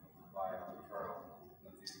punishable by eternal.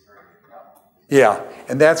 Yeah,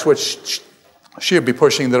 and that's what she would be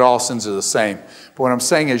pushing, that all sins are the same. But what I'm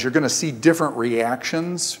saying is you're going to see different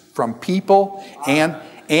reactions from people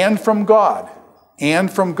and from God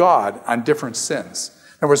on different sins.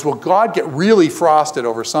 In other words, will God get really frosted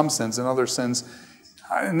over some sins and other sins?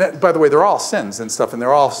 And that, by the way, they're all sins and stuff, and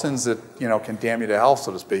they're all sins that, can damn you to hell,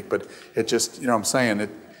 so to speak. But it just, what I'm saying,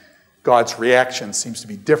 God's reaction seems to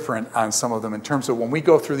be different on some of them in terms of when we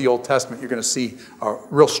go through the Old Testament, you're going to see a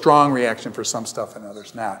real strong reaction for some stuff and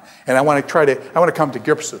others not. And I want to come to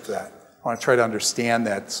grips with that. I want to try to understand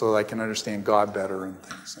that so that I can understand God better and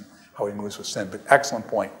things and how he moves with sin. But excellent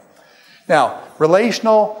point. Now,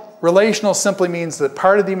 relational simply means that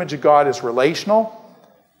part of the image of God is relational,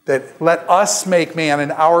 that let us make man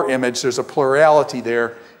in our image. There's a plurality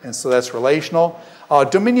there, and so that's relational.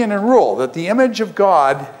 Dominion and rule, that the image of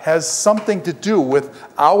God has something to do with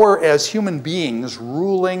our, as human beings,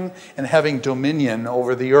 ruling and having dominion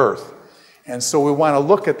over the earth. And so we want to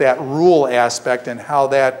look at that rule aspect and how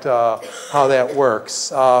that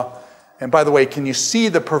works. And by the way, can you see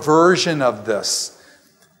the perversion of this?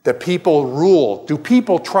 That people rule. Do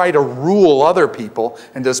people try to rule other people?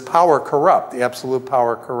 And does power corrupt? The absolute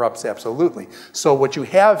power corrupts absolutely. So what you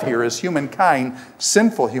have here is humankind,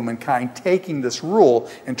 sinful humankind, taking this rule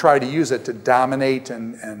and try to use it to dominate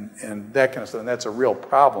and that kind of stuff. And that's a real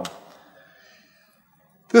problem.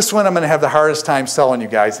 This one I'm going to have the hardest time selling you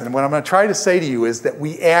guys. And what I'm going to try to say to you is that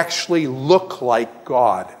we actually look like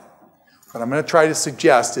God. What I'm going to try to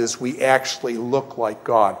suggest is we actually look like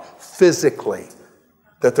God physically.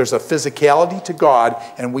 That there's a physicality to God,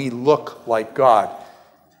 and we look like God.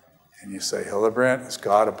 And you say, Hildebrandt, is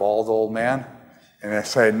God a bald old man? And I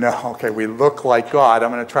say, no, okay, we look like God.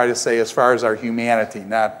 I'm going to try to say as far as our humanity,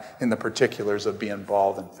 not in the particulars of being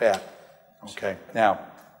bald and fat. Okay, now,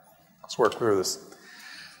 let's work through this.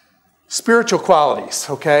 Spiritual qualities,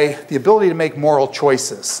 okay? The ability to make moral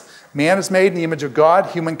choices. Man is made in the image of God.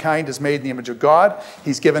 Humankind is made in the image of God.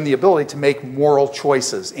 He's given the ability to make moral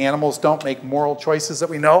choices. Animals don't make moral choices that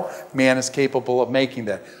we know. Man is capable of making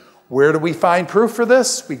that. Where do we find proof for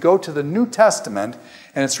this? We go to the New Testament,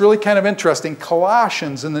 and it's really kind of interesting.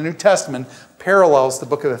 Colossians in the New Testament parallels the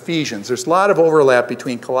book of Ephesians. There's a lot of overlap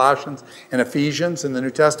between Colossians and Ephesians in the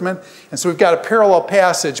New Testament. And so we've got a parallel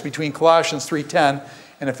passage between Colossians 3:10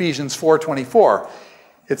 and Ephesians 4:24.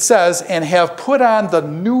 It says, and have put on the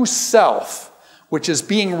new self, which is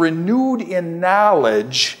being renewed in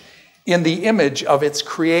knowledge in the image of its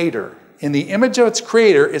creator. In the image of its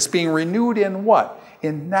creator, it's being renewed in what?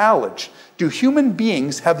 In knowledge. Do human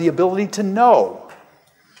beings have the ability to know?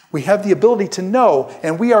 We have the ability to know,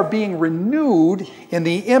 and we are being renewed in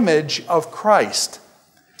the image of Christ.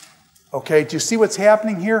 Okay, do you see what's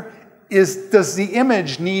happening here? Does the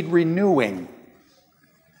image need renewing?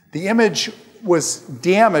 The image was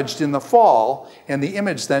damaged in the fall, and the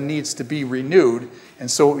image then needs to be renewed.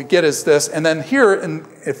 And so what we get is this. And then here in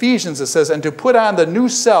Ephesians it says, and to put on the new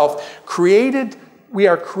self, we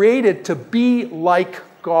are created to be like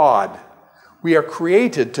God. We are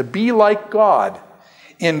created to be like God.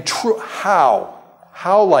 In true, how?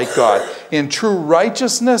 How like God? In true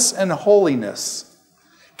righteousness and holiness.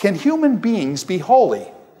 Can human beings be holy?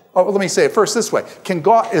 Oh, let me say it first this way.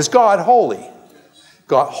 Is God holy?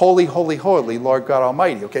 God, holy, holy, holy, Lord God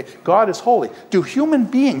Almighty. Okay, God is holy. Do human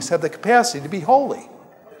beings have the capacity to be holy?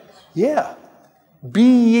 Yeah. Be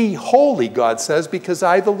ye holy, God says, because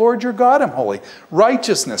I, the Lord your God, am holy.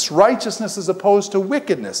 Righteousness. Righteousness is opposed to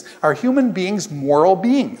wickedness. Are human beings moral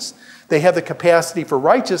beings? they have the capacity for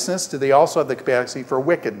righteousness, do they also have the capacity for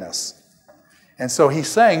wickedness? And so he's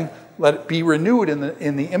saying, let it be renewed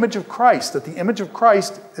in the image of Christ, that the image of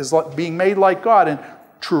Christ is being made like God in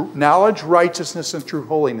true knowledge, righteousness, and true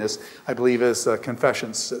holiness, I believe, as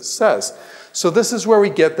Confession says. So this is where we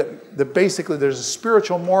get that basically there's a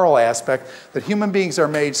spiritual moral aspect, that human beings are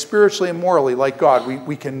made spiritually and morally like God.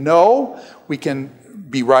 We can know, we can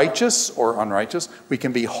be righteous or unrighteous, we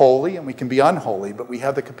can be holy and we can be unholy, but we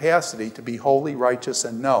have the capacity to be holy, righteous,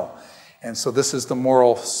 and know. And so this is the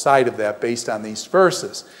moral side of that based on these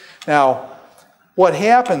verses. Now, what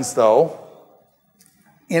happens though,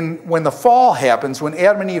 when the fall happens, when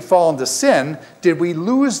Adam and Eve fall into sin, did we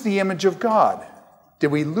lose the image of God?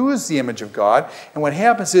 Did we lose the image of God? And what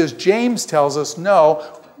happens is James tells us,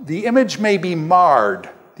 no, the image may be marred.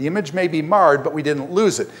 The image may be marred, but we didn't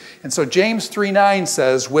lose it. And so James 3:9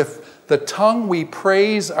 says, with the tongue we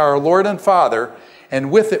praise our Lord and Father,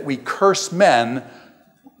 and with it we curse men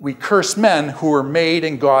who are made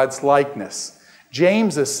in God's likeness.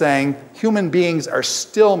 James is saying human beings are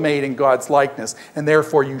still made in God's likeness, and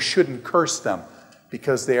therefore you shouldn't curse them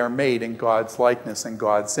because they are made in God's likeness and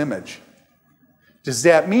God's image. Does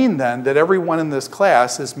that mean then that everyone in this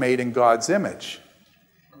class is made in God's image?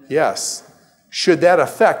 Yes. Should that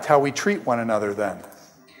affect how we treat one another then?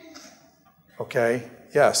 Okay.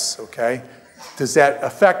 Yes. Okay. Does that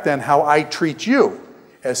affect then how I treat you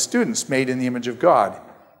as students made in the image of God?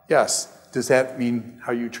 Yes. Does that mean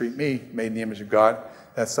how you treat me made in the image of God?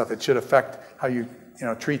 That stuff, it should affect how you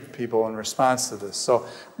treat people in response to this. So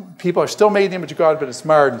people are still made in the image of God, but it's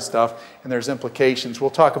marred and stuff, and there's implications. We'll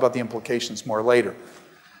talk about the implications more later.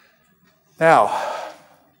 Now,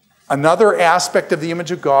 another aspect of the image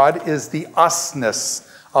of God is the usness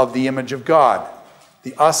of the image of God.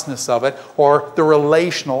 The usness of it, or the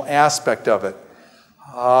relational aspect of it.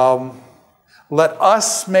 Let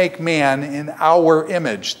us make man in our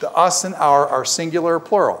image. The us and our are singular or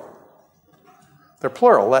plural? They're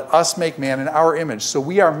plural. Let us make man in our image. So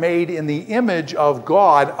we are made in the image of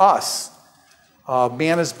God, us.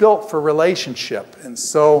 Man is built for relationship. And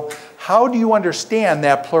so how do you understand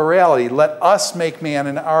that plurality? Let us make man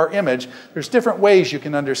in our image. There's different ways you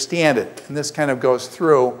can understand it. And this kind of goes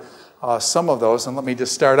through some of those. And let me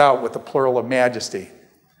just start out with the plural of majesty.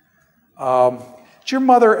 Did your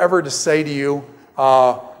mother ever just say to you,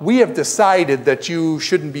 we have decided that you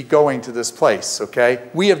shouldn't be going to this place, okay?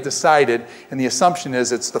 We have decided, and the assumption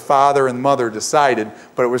is it's the father and mother decided,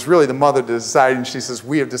 but it was really the mother that decided, and she says,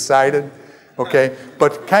 we have decided, okay?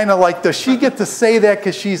 But kind of like, does she get to say that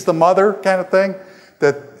because she's the mother kind of thing?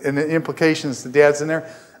 That, and the implications, the dad's in there.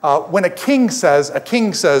 When a king says,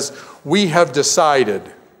 we have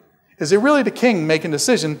decided, is it really the king making a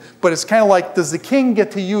decision? But it's kind of like, does the king get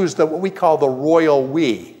to use what we call the royal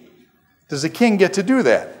we? Does the king get to do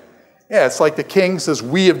that? Yeah, it's like the king says,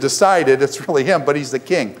 we have decided. It's really him, but he's the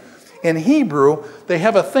king. In Hebrew, they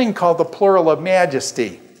have a thing called the plural of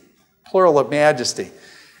majesty. Plural of majesty.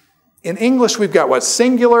 In English, we've got what?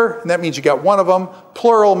 Singular, and that means you got one of them.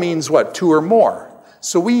 Plural means what? Two or more.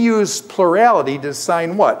 So we use plurality to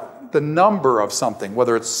assign what? The number of something,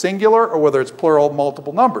 whether it's singular or whether it's plural,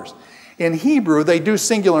 multiple numbers. In Hebrew, they do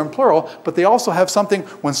singular and plural, but they also have something,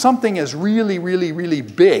 when something is really, really, really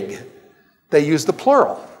big, they use the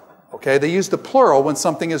plural. Okay, they use the plural when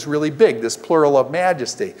something is really big, this plural of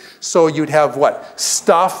majesty. So you'd have what?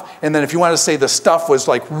 Stuff, and then if you want to say the stuff was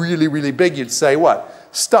like really, really big, you'd say what?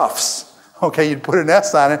 Stuffs. Okay, you'd put an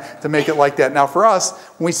S on it to make it like that. Now for us,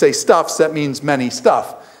 when we say stuffs, that means many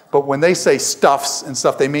stuff. But when they say stuffs and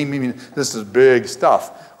stuff, they mean this is big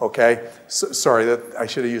stuff. Okay, so, sorry, that I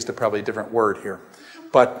should have used probably a different word here.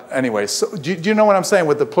 But anyway, so do you know what I'm saying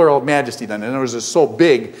with the plural of majesty then? In other words, it's so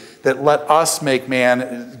big that let us make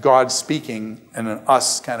man, God speaking in an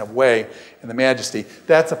us kind of way in the majesty.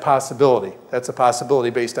 That's a possibility. That's a possibility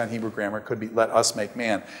based on Hebrew grammar. It could be let us make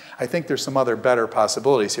man. I think there's some other better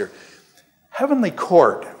possibilities here. Heavenly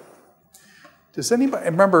court. Does anybody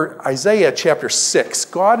remember Isaiah chapter 6?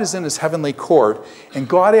 God is in his heavenly court, and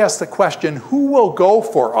God asks the question, who will go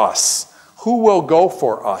for us? Who will go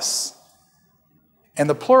for us? And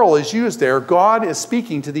the plural is used there. God is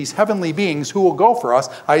speaking to these heavenly beings who will go for us.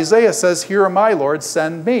 Isaiah says, here am I, Lord,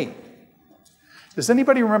 send me. Does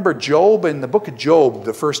anybody remember Job? In the book of Job,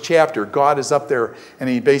 the first chapter, God is up there and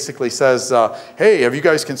he basically says, hey, have you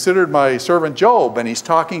guys considered my servant Job? And he's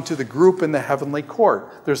talking to the group in the heavenly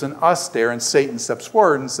court. There's an us there, and Satan steps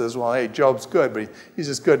forward and says, well, hey, Job's good, but he's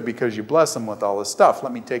just good because you bless him with all this stuff.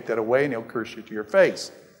 Let me take that away and he'll curse you to your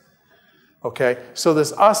face. Okay, so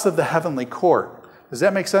this us of the heavenly court. Does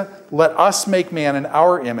that make sense? Let us make man in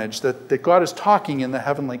our image, that God is talking in the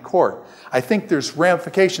heavenly court. I think there's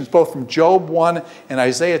ramifications both from Job 1 and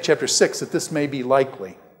Isaiah chapter 6 that this may be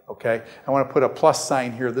likely. Okay? I want to put a plus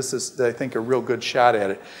sign here. This is, I think, a real good shot at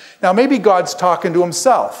it. Now, maybe God's talking to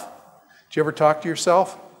himself. Do you ever talk to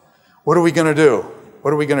yourself? What are we going to do?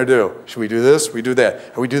 What are we going to do? Should we do this? We do that.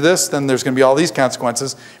 If we do this, then there's going to be all these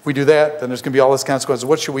consequences. If we do that, then there's going to be all these consequences.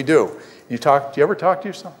 What should we do? Do you ever talk to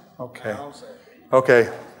yourself? Okay. Okay.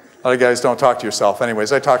 A lot of guys don't talk to yourself.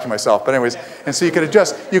 Anyways, I talk to myself. But anyways, and so you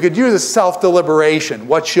could use a self-deliberation.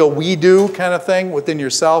 What shall we do kind of thing within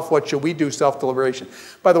yourself? What shall we do self-deliberation?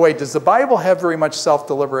 By the way, does the Bible have very much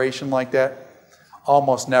self-deliberation like that?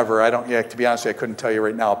 Almost never. To be honest with you, I couldn't tell you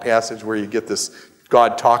right now a passage where you get this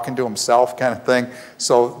God talking to himself kind of thing.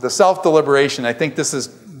 So the self-deliberation, I think this is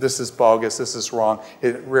bogus, this is wrong.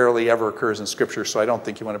 It rarely ever occurs in Scripture, so I don't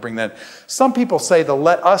think you want to bring that in. Some people say the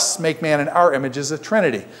let us make man in our image is a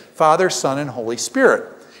Trinity, Father, Son, and Holy Spirit.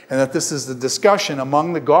 And that this is the discussion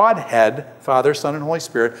among the Godhead, Father, Son, and Holy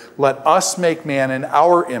Spirit, let us make man in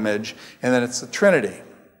our image, and then it's the Trinity.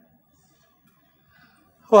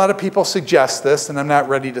 A lot of people suggest this, and I'm not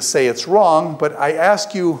ready to say it's wrong, but I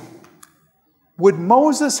ask you, would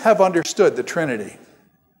Moses have understood the Trinity?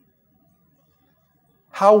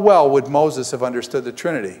 How well would Moses have understood the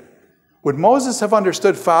Trinity? Would Moses have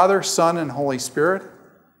understood Father, Son, and Holy Spirit?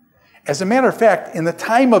 As a matter of fact, in the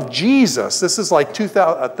time of Jesus, this is like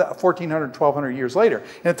 1,400, 1,200 years later,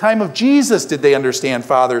 in the time of Jesus did they understand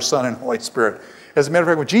Father, Son, and Holy Spirit. As a matter of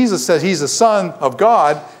fact, when Jesus says he's the Son of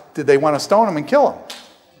God, did they want to stone him and kill him?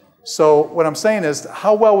 So what I'm saying is,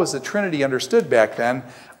 how well was the Trinity understood back then?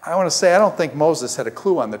 I want to say I don't think Moses had a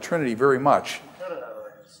clue on the Trinity very much.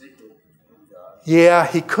 Yeah,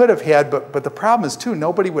 he could have had, but the problem is, too,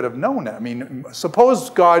 nobody would have known it. I mean, suppose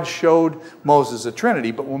God showed Moses a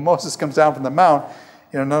Trinity, but when Moses comes down from the mount,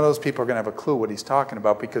 none of those people are going to have a clue what he's talking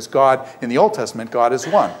about, because God, in the Old Testament, God is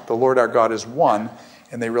one. The Lord our God is one,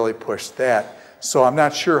 and they really pushed that. So I'm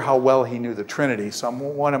not sure how well he knew the Trinity. So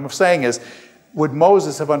what I'm saying is, would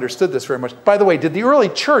Moses have understood this very much? By the way, did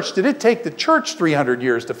it take the church 300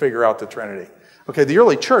 years to figure out the Trinity? Okay, the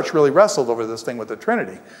early church really wrestled over this thing with the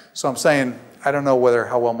Trinity. So I'm saying, I don't know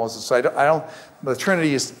how well Moses, the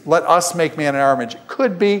Trinity is, let us make man in our image.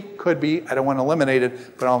 Could be, I don't want to eliminate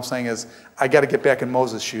it, but all I'm saying is, I got to get back in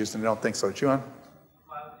Moses' shoes, and I don't think so. Juan?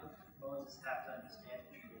 Why would Moses have to understand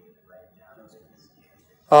the Trinity right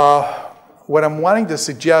now? What I'm wanting to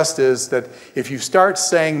suggest is that if you start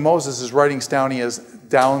saying Moses is writing down, he has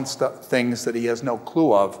down things that he has no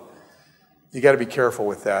clue of, you got to be careful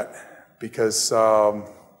with that. Because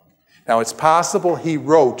now it's possible he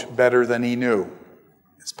wrote better than he knew.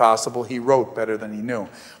 It's possible he wrote better than he knew.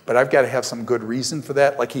 But I've got to have some good reason for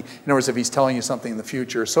that. In other words, if he's telling you something in the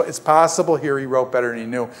future. So it's possible here he wrote better than he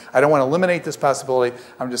knew. I don't want to eliminate this possibility.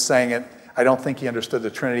 I'm just saying it. I don't think he understood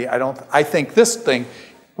the Trinity. I think this thing,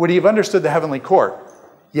 would he have understood the heavenly court?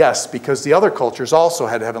 Yes, because the other cultures also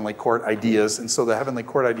had heavenly court ideas, and so the heavenly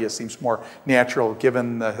court idea seems more natural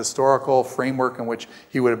given the historical framework in which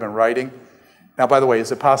he would have been writing. Now, by the way, is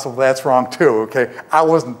it possible that's wrong too? Okay, I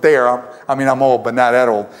wasn't there. I'm old, but not that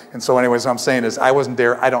old. And so anyways, what I'm saying is I wasn't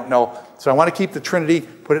there. I don't know. So I want to keep the Trinity,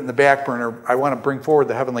 put it in the back burner. I want to bring forward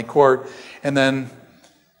the heavenly court, and then,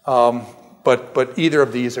 but either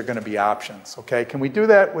of these are going to be options. Okay, can we do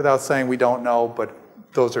that without saying we don't know? But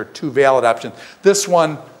those are two valid options. This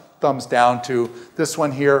one, thumbs down to. This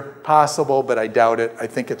one here, possible, but I doubt it. I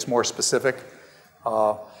think it's more specific.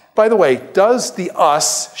 By the way, does the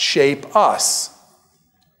us shape us?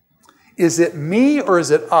 Is it me or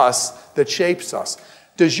is it us that shapes us?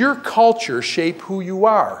 Does your culture shape who you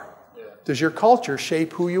are? Does your culture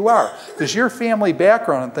shape who you are? Does your family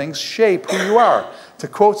background and things shape who you are? To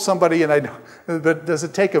quote somebody, but does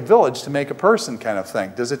it take a village to make a person kind of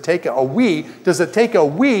thing? Does it take a we? Does it take a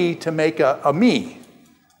we to make a me?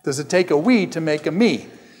 Does it take a we to make a me?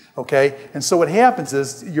 Okay? And so what happens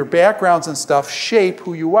is your backgrounds and stuff shape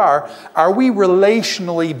who you are. Are we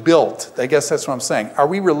relationally built? I guess that's what I'm saying. Are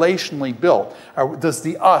we relationally built? Does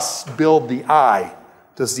the us build the I?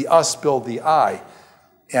 Does the us build the I?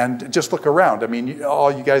 And just look around. I mean, all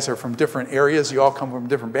you guys are from different areas. You all come from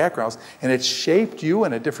different backgrounds. And it's shaped you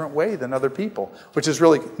in a different way than other people, which is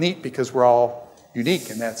really neat because we're all unique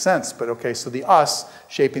in that sense. But okay, so the us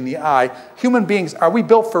shaping the I. Human beings, are we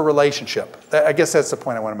built for relationship? I guess that's the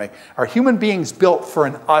point I want to make. Are human beings built for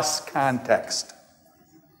an us context?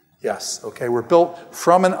 Yes, okay. We're built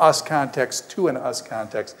from an us context to an us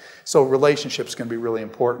context. So relationships can be really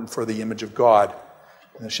important for the image of God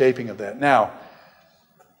and the shaping of that. Now,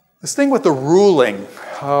 This thing with the ruling.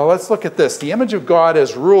 Let's look at this. The image of God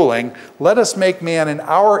as ruling. Let us make man in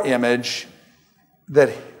our image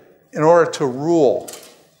that in order to rule.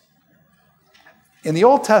 In the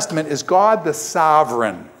Old Testament, is God the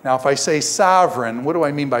sovereign? Now, if I say sovereign, what do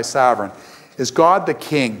I mean by sovereign? Is God the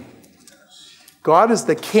king? God is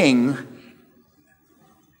the king.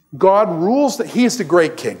 God rules. He is the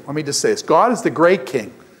great king. Let me just say this. God is the great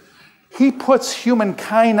king. He puts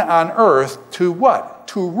humankind on earth to what?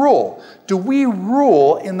 To rule. Do we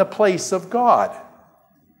rule in the place of God?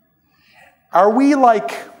 Are we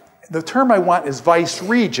like, the term I want is vice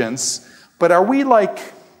regents, but are we like,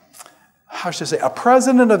 how should I say, a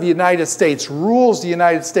president of the United States rules the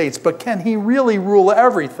United States, but can he really rule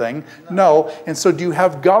everything? No. And so do you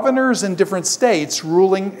have governors in different states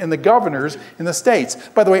ruling in the governors in the states?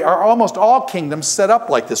 By the way, are almost all kingdoms set up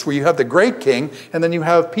like this, where you have the great king, and then you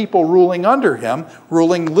have people ruling under him,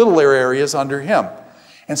 ruling little areas under him.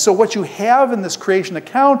 And so what you have in this creation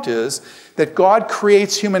account is that God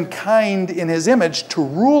creates humankind in his image to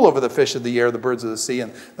rule over the fish of the air, the birds of the sea,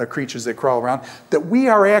 and the creatures that crawl around, that we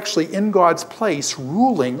are actually in God's place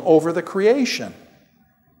ruling over the creation.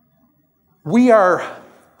 We are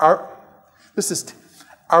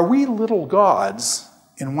we little gods,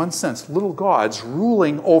 in one sense, little gods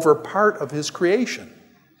ruling over part of his creation?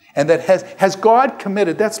 And that has God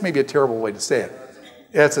committed, that's maybe a terrible way to say it.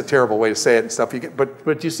 That's a terrible way to say it and stuff.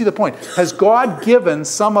 But you see the point. Has God given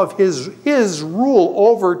some of his rule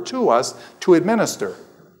over to us to administer?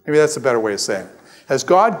 Maybe that's a better way of saying it. Has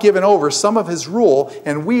God given over some of his rule,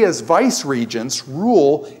 and we as vice regents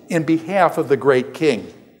rule in behalf of the great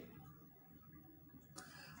king?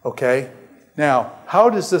 Okay? Now, how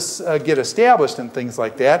does this get established and things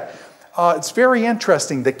like that? It's very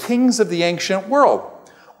interesting. The kings of the ancient world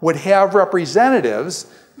would have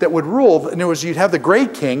representatives that would rule. In other words, you'd have the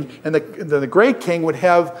great king, and the great king would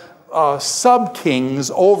have sub-kings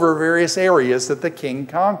over various areas that the king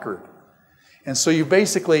conquered. And so you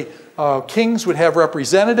basically, kings would have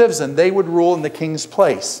representatives, and they would rule in the king's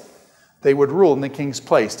place. They would rule in the king's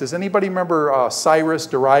place. Does anybody remember Cyrus,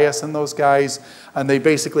 Darius, and those guys? And they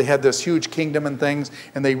basically had this huge kingdom and things,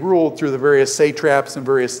 and they ruled through the various satraps and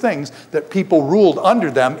various things that people ruled under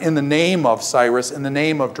them in the name of Cyrus, in the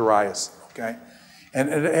name of Darius. Okay? And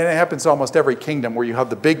it happens to almost every kingdom where you have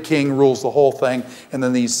the big king rules the whole thing, and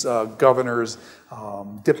then these governors,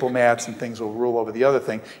 diplomats and things will rule over the other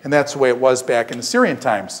thing. And that's the way it was back in the Syrian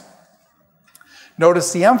times.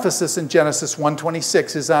 Notice the emphasis in Genesis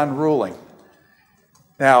 1:26 is on ruling.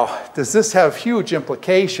 Now, does this have huge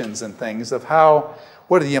implications and things of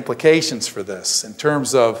what are the implications for this in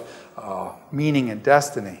terms of meaning and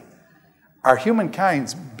destiny? Are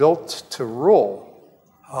humankind built to rule?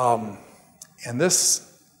 And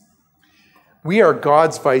we are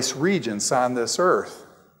God's vice regents on this earth.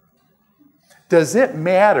 Does it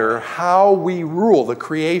matter how we rule the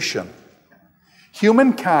creation?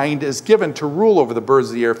 Humankind is given to rule over the birds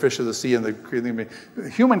of the air, fish of the sea, and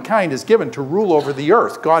humankind is given to rule over the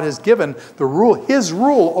earth. God has given his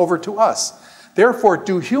rule over to us. Therefore,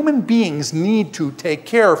 do human beings need to take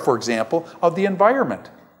care, for example, of the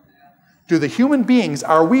environment? Do the human beings,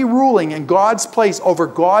 are we ruling in God's place over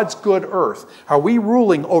God's good earth? Are we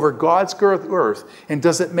ruling over God's good earth? And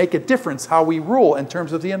does it make a difference how we rule in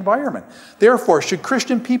terms of the environment? Therefore, should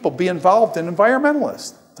Christian people be involved in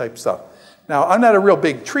environmentalist type stuff? Now, I'm not a real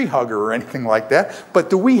big tree hugger or anything like that, but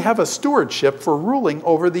do we have a stewardship for ruling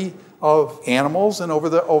over of animals and over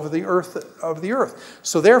the earth?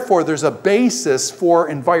 So therefore, there's a basis for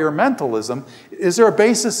environmentalism. Is there a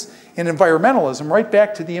basis in environmentalism right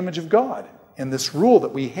back to the image of God and this rule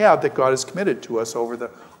that we have that God has committed to us over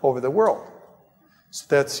the world? So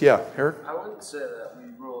that's, Eric? I wouldn't say that we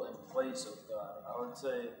rule in place of God. I would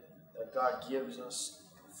say that God gives us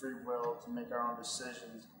free will to make our own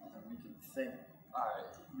decisions, and we can think, all right,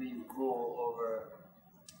 we rule over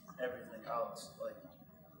everything else, like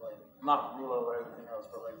not rule over everything else,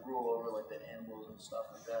 but like rule over like the animals and stuff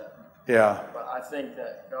like that. Yeah. But I think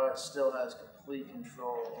that God still has complete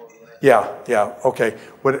control over that. Yeah, okay.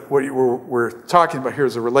 What we're talking about here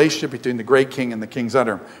is a relationship between the great king and the kings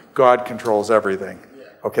under him. God controls everything. Yeah.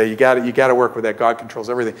 Okay, you got to work with that. God controls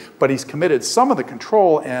everything. But he's committed some of the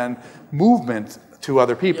control and movement to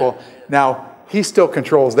other people. Yeah. Now, he still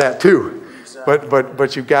controls that too.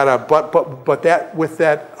 But you've got to but that with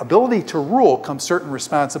that ability to rule comes certain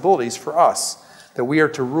responsibilities for us, that we are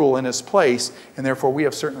to rule in his place, and therefore we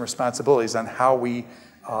have certain responsibilities on how we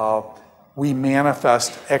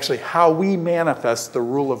manifest the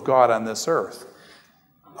rule of God on this earth.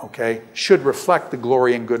 Okay, should reflect the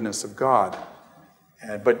glory and goodness of God.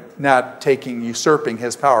 but not usurping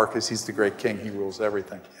his power, because he's the great king. He rules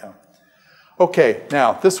everything. Yeah. Okay,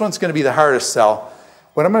 now this one's going to be the hardest sell.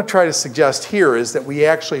 What I'm going to try to suggest here is that we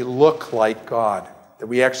actually look like God, that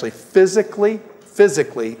we actually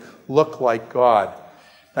physically look like God.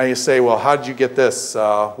 Now you say, well, how did you get this?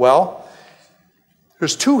 Well,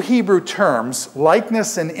 there's two Hebrew terms,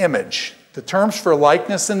 likeness and image. The terms for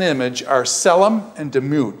likeness and image are selim and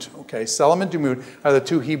demut. Okay, selim and demut are the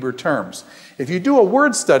two Hebrew terms. If you do a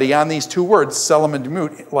word study on these two words, selim and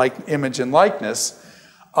demut, like image and likeness,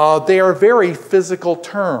 they are very physical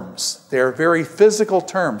terms. They are very physical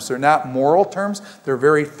terms. They're not moral terms. They're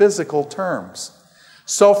very physical terms.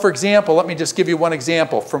 So, for example, let me just give you one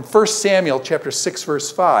example from 1 Samuel chapter 6,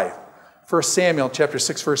 verse 5. 1 Samuel chapter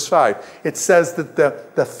 6, verse 5. It says that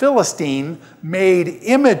the Philistine made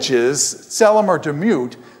images, selim or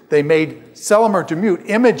demut, they made selim or demut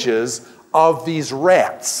images of these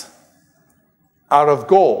rats out of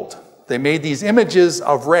gold. They made these images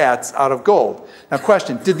of rats out of gold. Now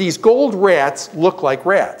question, did these gold rats look like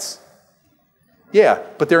rats? Yeah,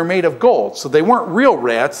 but they were made of gold. So they weren't real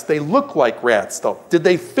rats. They looked like rats, though. Did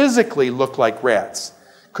they physically look like rats?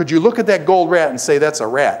 Could you look at that gold rat and say that's a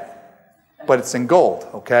rat? But it's in gold,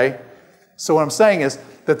 okay? So what I'm saying is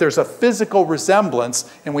that there's a physical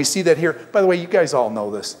resemblance, and we see that here. By the way, you guys all know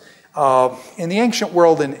this. In the ancient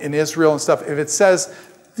world, in Israel and stuff, if it says,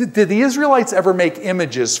 did the Israelites ever make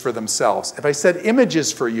images for themselves? If I said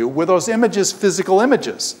images for you, were those images physical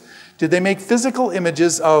images? Did they make physical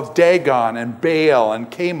images of Dagon and Baal and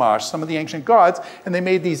Chemosh, some of the ancient gods, and they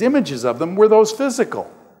made these images of them? Were those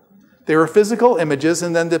physical? They were physical images,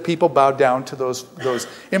 and then the people bowed down to those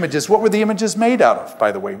images. What were the images made out of,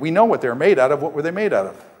 by the way? We know what they were made out of. What were they made out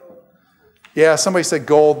of? Yeah, somebody said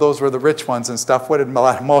gold. Those were the rich ones and stuff. What did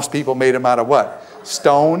most people made them out of what?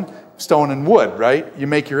 Stone and wood, right? You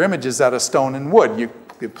make your images out of stone and wood.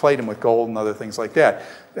 You plate them with gold and other things like that.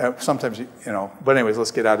 Sometimes, but anyways,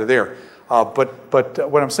 let's get out of there. But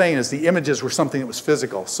what I'm saying is the images were something that was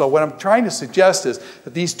physical. So what I'm trying to suggest is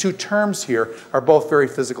that these two terms here are both very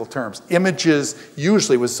physical terms. Images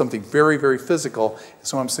usually was something very, very physical.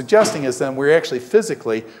 So what I'm suggesting is that we're actually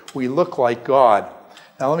physically, we look like God.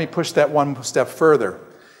 Now let me push that one step further.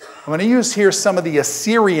 I'm going to use here some of the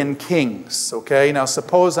Assyrian kings, okay? Now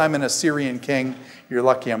suppose I'm an Assyrian king. You're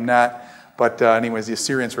lucky I'm not. But anyways, the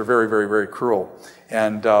Assyrians were very, very, very cruel.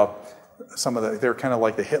 And they're kind of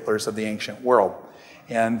like the Hitlers of the ancient world.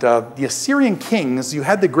 And the Assyrian kings, you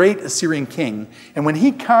had the great Assyrian king, and when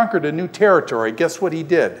he conquered a new territory, guess what he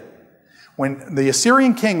did? When the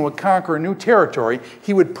Assyrian king would conquer a new territory,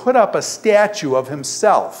 he would put up a statue of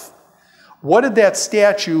himself. What was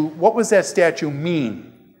that statue mean?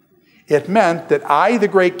 It meant that I, the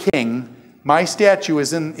great king, my statue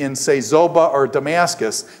is in, say, Zobah or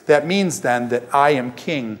Damascus. That means then that I am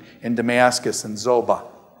king in Damascus and Zobah.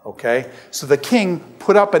 Okay? So the king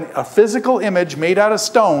put up a physical image made out of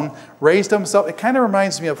stone, raised himself. It kind of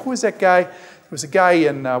reminds me of, who is that guy? There was a guy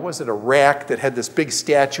in, Iraq that had this big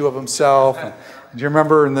statue of himself. And, do you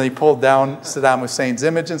remember? And then he pulled down Saddam Hussein's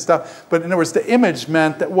image and stuff. But in other words, the image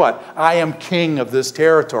meant that what? I am king of this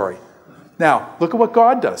territory. Now, look at what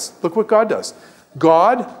God does. Look what God does.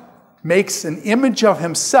 God makes an image of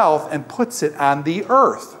himself and puts it on the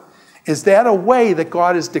earth. Is that a way that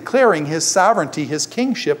God is declaring his sovereignty, his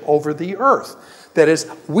kingship over the earth? That is,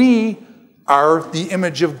 we are the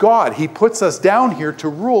image of God. He puts us down here to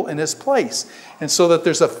rule in his place. And so that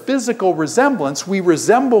there's a physical resemblance. We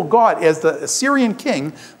resemble God as the Assyrian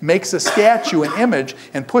king makes a statue, an image,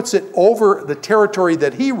 and puts it over the territory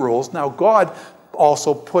that he rules. Now God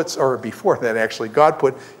also puts, or before that actually, God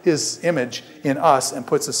put his image in us and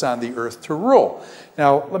puts us on the earth to rule.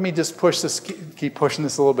 Now, let me just keep pushing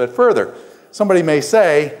this a little bit further. Somebody may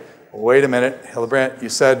say, wait a minute, Hildebrandt, you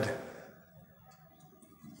said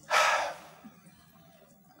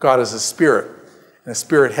God is a spirit, and a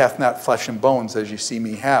spirit hath not flesh and bones as you see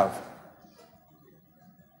me have.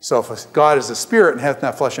 So if God is a spirit and hath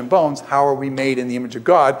not flesh and bones, how are we made in the image of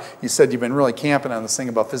God? You said you've been really camping on this thing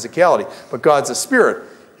about physicality, but God's a spirit.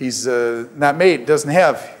 He's not made, doesn't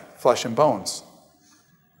have flesh and bones.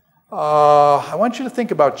 I want you to think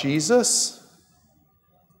about Jesus.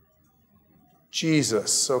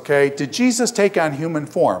 Jesus, okay? Did Jesus take on human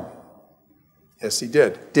form? Yes, he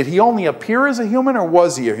did. Did he only appear as a human, or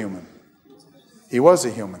was he a human? He was a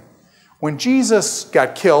human. When Jesus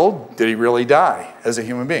got killed, did he really die as a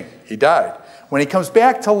human being? He died. When he comes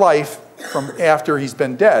back to life from after he's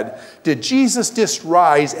been dead, did Jesus just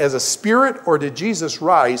rise as a spirit, or did Jesus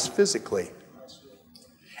rise physically?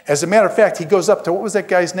 As a matter of fact, he goes up to, what was that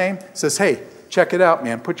guy's name? Says, hey, check it out,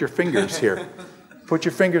 man. Put your fingers here. Put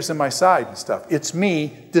your fingers in my side and stuff. It's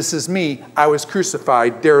me. This is me. I was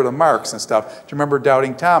crucified. There are the marks and stuff. Do you remember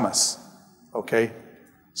doubting Thomas? Okay.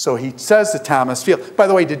 So he says to Thomas, feel. By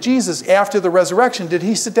the way, did Jesus, after the resurrection, did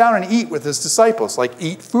he sit down and eat with his disciples? Like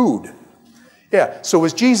eat food? Yeah. So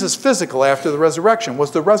was Jesus physical after the resurrection?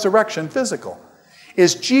 Was the resurrection physical?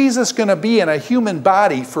 Is Jesus going to be in a human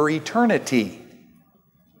body for eternity?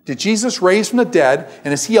 Did Jesus raise from the dead,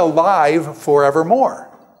 and is he alive forevermore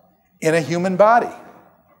in a human body?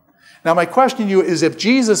 Now my question to you is, if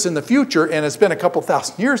Jesus in the future, and it's been a couple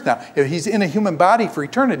thousand years now, if he's in a human body for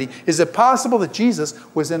eternity, is it possible that Jesus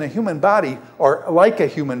was in a human body, or like a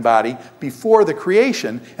human body, before the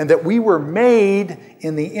creation, and that we were made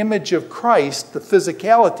in the image of Christ, the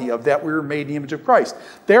physicality of that we were made in the image of Christ?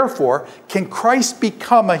 Therefore, can Christ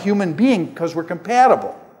become a human being because we're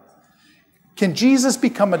compatible? Can Jesus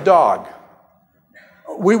become a dog?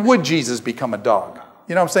 Would Jesus become a dog?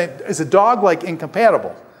 You know what I'm saying? Is a dog like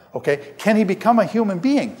incompatible? Okay, can he become a human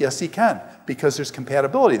being? Yes, he can, because there's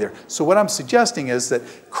compatibility there. So what I'm suggesting is that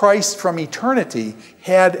Christ from eternity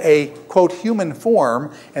had a, quote, human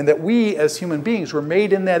form, and that we as human beings were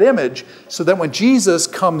made in that image, so that when Jesus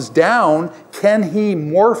comes down, can he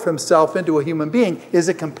morph himself into a human being? Is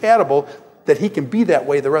it compatible that he can be that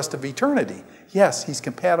way the rest of eternity? Yes, he's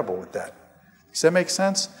compatible with that. Does that make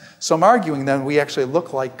sense? So I'm arguing then we actually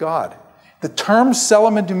look like God. The terms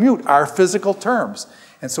selim and demute are physical terms.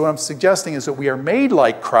 And so what I'm suggesting is that we are made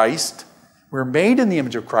like Christ. We're made in the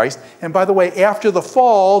image of Christ. And by the way, after the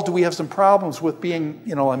fall, do we have some problems with being,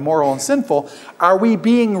 immoral and sinful? Are we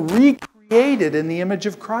being recreated in the image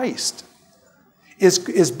of Christ?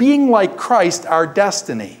 Is being like Christ our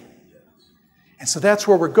destiny? And so that's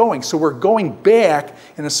where we're going. So we're going back,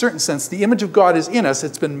 in a certain sense. The image of God is in us.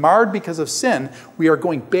 It's been marred because of sin. We are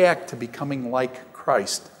going back to becoming like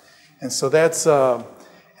Christ. And so that's...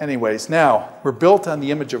 Anyways, now, we're built on the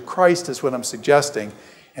image of Christ is what I'm suggesting,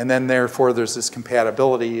 and then therefore there's this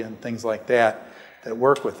compatibility and things like that that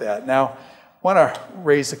work with that. Now, I want to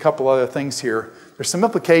raise a couple other things here. There's some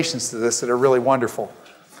implications to this that are really wonderful.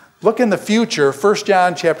 Look in the future. 1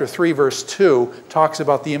 John chapter 3, verse 2 talks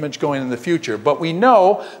about the image going in the future. But we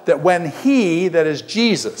know that when he, that is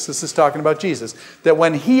Jesus, this is talking about Jesus, that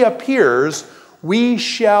when he appears, we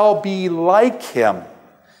shall be like him.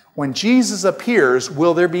 When Jesus appears,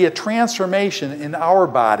 will there be a transformation in our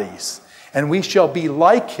bodies? And we shall be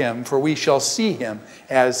like him, for we shall see him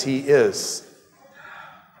as he is.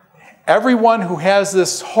 Everyone who has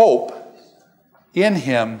this hope in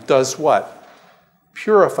him does what?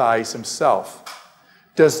 Purifies himself.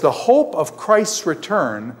 Does the hope of Christ's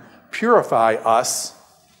return purify us?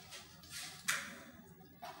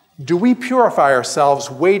 Do we purify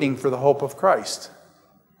ourselves waiting for the hope of Christ?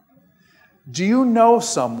 Do you know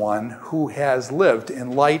someone who has lived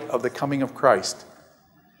in light of the coming of Christ?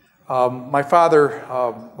 My father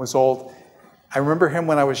was old. I remember him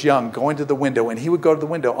when I was young going to the window, and he would go to the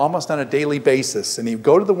window almost on a daily basis. And he would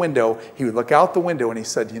go to the window, he would look out the window, and he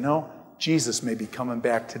said, Jesus may be coming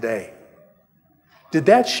back today. Did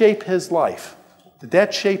that shape his life? Did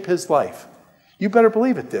that shape his life? You better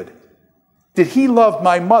believe it did. Did he love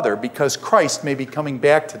my mother because Christ may be coming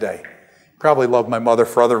back today? Probably loved my mother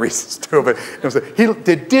for other reasons too, but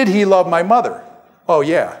did he love my mother? Oh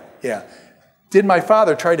yeah. Did my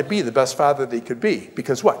father try to be the best father that he could be?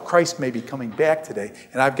 Because what? Christ may be coming back today,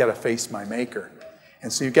 and I've got to face my Maker.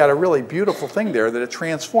 And so you've got a really beautiful thing there that it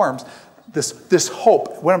transforms this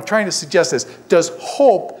hope. What I'm trying to suggest is, does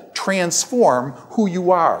hope transform who you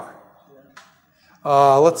are?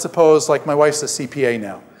 Let's suppose, like my wife's a CPA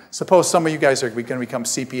now. Suppose some of you guys are going to become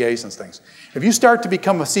CPAs and things. If you start to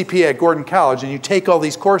become a CPA at Gordon College and you take all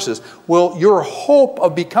these courses, will your hope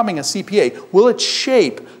of becoming a CPA, will it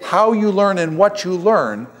shape how you learn and what you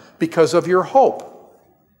learn because of your hope?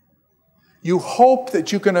 You hope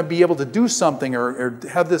that you're going to be able to do something or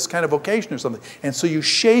have this kind of vocation or something. And so you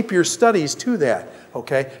shape your studies to that.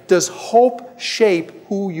 Okay? Does hope shape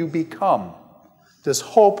who you become? Does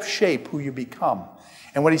hope shape who you become?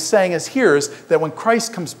 And what he's saying is here is that when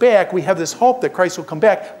Christ comes back, we have this hope that Christ will come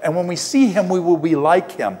back. And when we see him, we will be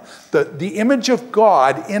like him. The image of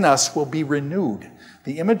God in us will be renewed.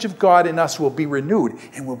 The image of God in us will be renewed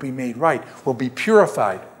and will be made right. We'll be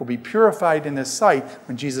purified. We'll be purified in his sight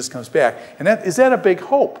when Jesus comes back. And is that a big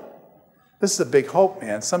hope? This is a big hope,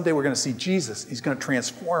 man. Someday we're going to see Jesus. He's going to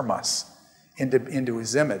transform us into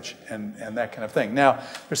his image and that kind of thing. Now,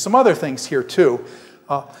 there's some other things here too.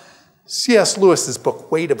 C.S. Lewis's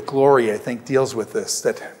book, Weight of Glory, I think, deals with this.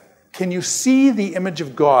 That can you see the image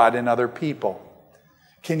of God in other people?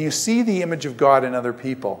 Can you see the image of God in other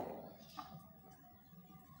people?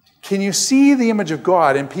 Can you see the image of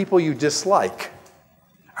God in people you dislike?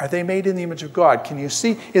 Are they made in the image of God? Can you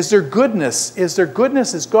see? Is there goodness?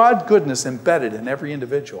 Is God goodness embedded in every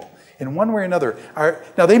individual? In one way or another.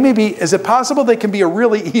 Now they may be, is it possible they can be a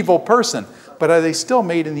really evil person, but are they still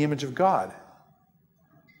made in the image of God?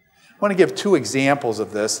 I want to give two examples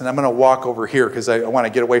of this, and I'm going to walk over here because I want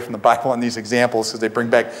to get away from the Bible on these examples because they bring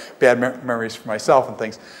back bad memories for myself and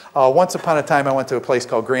things. Once upon a time, I went to a place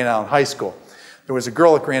called Grand Island High School. There was a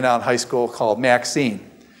girl at Grand Island High School called Maxine.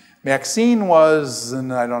 Maxine was,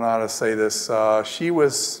 and I don't know how to say this, she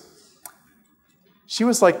was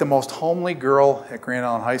like the most homely girl at Grand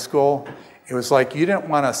Island High School. It was like you didn't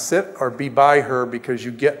want to sit or be by her because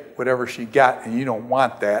you get whatever she got, and you don't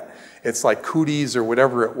want that. It's like cooties or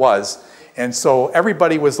whatever it was. And so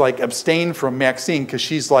everybody was like abstained from Maxine because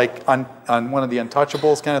she's like on one of the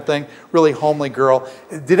untouchables kind of thing. Really homely girl.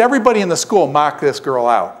 Did everybody in the school mock this girl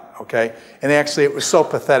out? Okay? And actually it was so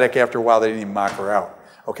pathetic after a while they didn't even mock her out.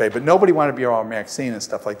 Okay? But nobody wanted to be around Maxine and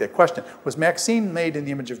stuff like that. Question, was Maxine made in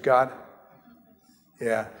the image of God?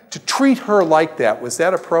 Yeah. To treat her like that, was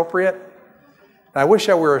that appropriate? And I wish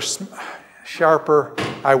I were sharper.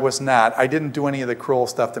 I was not. I didn't do any of the cruel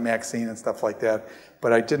stuff to Maxine and stuff like that.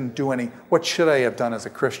 But I didn't do any. What should I have done as a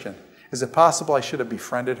Christian? Is it possible I should have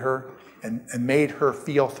befriended her and made her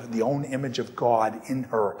feel the own image of God in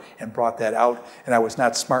her and brought that out? And I was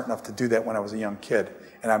not smart enough to do that when I was a young kid.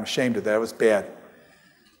 And I'm ashamed of that. It was bad.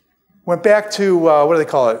 Went back to, what do they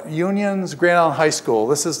call it? Unions, Grand Island High School.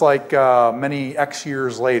 This is like many X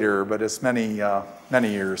years later, but it's many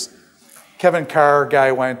years. Kevin Carr, guy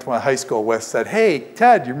I went to high school with, said, "Hey,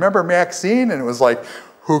 Ted, you remember Maxine?" And it was like,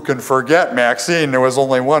 who can forget Maxine? There was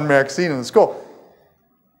only one Maxine in the school.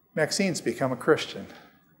 Maxine's become a Christian.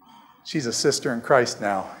 She's a sister in Christ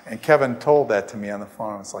now. And Kevin told that to me on the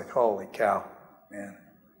phone. I was like, holy cow, man.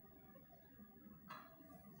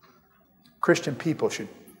 Christian people should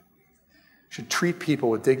treat people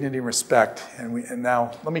with dignity and respect. And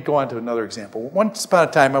now, let me go on to another example. Once upon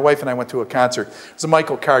a time, my wife and I went to a concert. It was a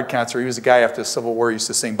Michael Card concert. He was a guy after the Civil War who used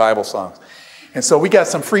to sing Bible songs. And so we got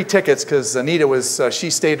some free tickets because Anita she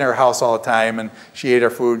stayed in our house all the time and she ate our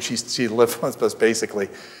food. She lived with us basically.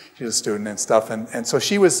 She was a student and stuff. And so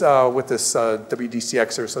she was with this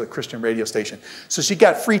WDCX, or so the Christian radio station. So she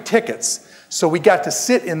got free tickets. So we got to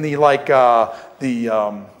sit in the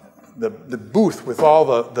booth with all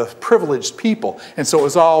the privileged people. And so it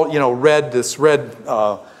was all, red, this red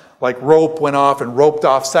like rope went off and roped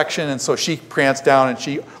off section. And so she pranced down and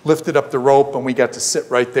she lifted up the rope and we got to sit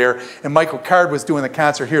right there. And Michael Card was doing the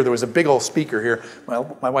concert here. There was a big old speaker here.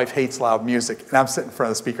 My wife hates loud music. And I'm sitting in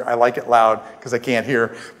front of the speaker. I like it loud because I can't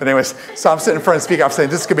hear. But anyways, so I'm sitting in front of the speaker. I'm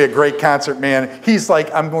saying, this is going to be a great concert, man. He's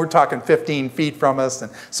like, we're talking 15 feet from us.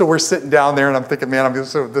 And so we're sitting down there and I'm thinking, man,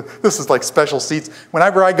 this is like special seats.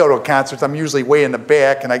 Whenever I go to a concert, I'm usually way in the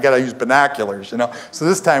back and I got to use binoculars, So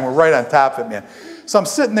this time we're right on top of it, man. So I'm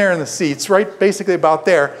sitting there in the seats, right basically about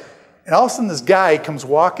there, and all of a sudden this guy comes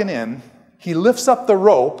walking in, he lifts up the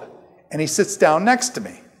rope, and he sits down next to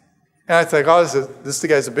me. And I think, this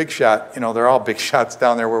guy's a big shot. They're all big shots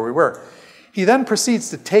down there where we were. He then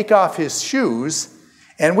proceeds to take off his shoes,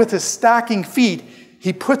 and with his stocking feet,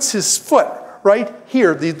 he puts his foot right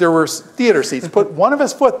here. There were theater seats. Put one of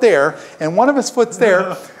his foot there, and one of his foot's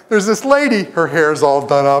there. There's this lady, her hair's all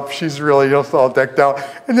done up. She's really all decked out.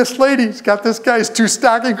 And this lady's got this guy's 2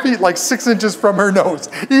 stocking feet like 6 inches from her nose.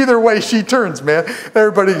 Either way she turns, man.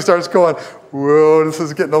 Everybody starts going, whoa, this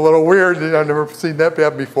is getting a little weird. I've never seen that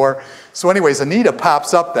bad before. So anyways, Anita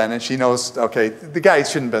pops up then and she knows, okay, the guy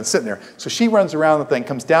shouldn't have been sitting there. So she runs around the thing,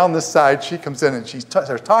 comes down this side. She comes in and she starts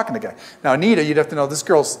talking to the guy. Now Anita, you'd have to know, this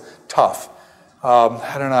girl's tough.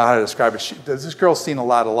 I don't know how to describe it. This girl's seen a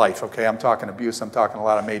lot of life, okay? I'm talking abuse. I'm talking a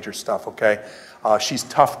lot of major stuff, okay? She's a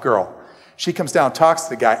tough girl. She comes down, talks to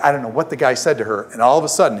the guy. I don't know what the guy said to her, and all of a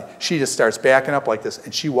sudden, she just starts backing up like this,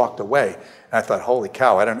 and she walked away. And I thought, holy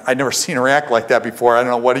cow, I'd never seen her act like that before. I don't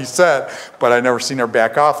know what he said, but I'd never seen her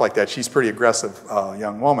back off like that. She's a pretty aggressive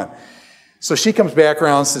young woman. So she comes back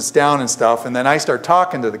around, sits down and stuff, and then I start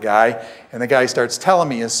talking to the guy, and the guy starts telling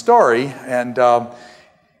me his story, and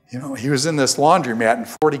he was in this laundromat and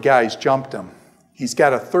 40 guys jumped him. He's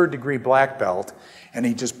got a 3rd-degree black belt, and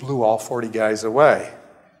he just blew all 40 guys away.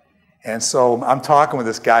 And so I'm talking with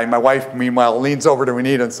this guy. My wife, meanwhile, leans over to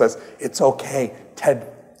Anita and says, "It's okay.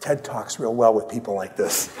 Ted talks real well with people like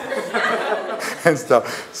this." and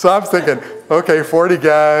stuff. So I'm thinking, okay, 40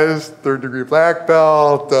 guys, third-degree black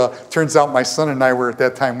belt. Turns out my son and I were at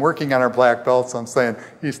that time working on our black belts. So I'm saying,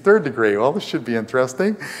 he's third degree. Well, this should be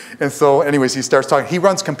interesting. And so anyways, he starts talking. He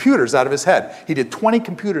runs computers out of his head. He did 20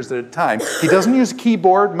 computers at a time. He doesn't use a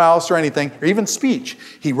keyboard, mouse, or anything, or even speech.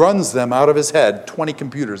 He runs them out of his head, 20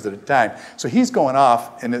 computers at a time. So he's going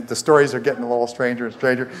off, and the stories are getting a little stranger and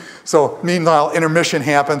stranger. So meanwhile, intermission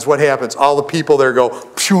happens. What happens? All the people there go,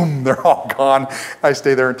 pshum, they're all gone. I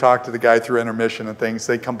stay there and talk to the guy through intermission and things.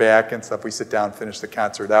 They come back and stuff. We sit down and finish the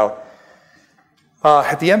concert out.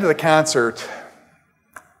 At the end of the concert,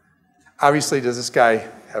 obviously, does this guy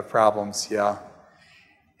have problems? Yeah.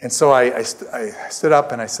 And so I stood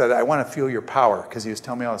up and I said, I want to feel your power, because he was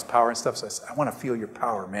telling me all his power and stuff. So I said, I want to feel your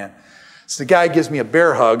power, man. So the guy gives me a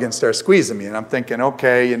bear hug and starts squeezing me. And I'm thinking,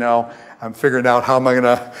 okay, I'm figuring out how am I going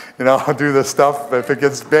to, do this stuff. If it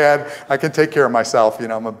gets bad, I can take care of myself.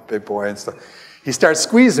 I'm a big boy and stuff. He starts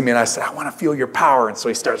squeezing me, and I said, I want to feel your power. And so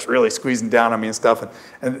he starts really squeezing down on me and stuff.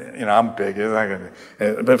 And I'm big. Then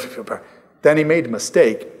he made a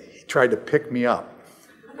mistake. He tried to pick me up.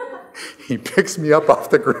 He picks me up off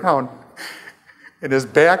the ground, and his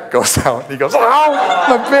back goes out. He goes, ow,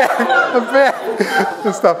 my back,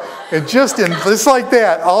 and stuff. And just like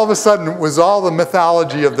that, all of a sudden, it was all the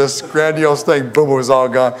mythology of this grandiose thing. Boom, it was all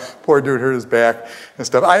gone. Poor dude hurt his back and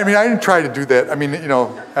stuff. I didn't try to do that.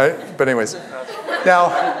 But anyways. Now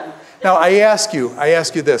I ask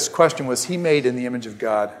you this question: was he made in the image of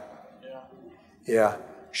God? Yeah.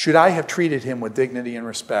 Should I have treated him with dignity and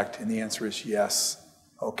respect? And the answer is yes.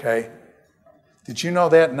 Okay. Did you know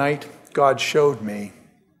that night God showed me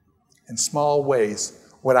in small ways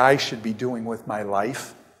what I should be doing with my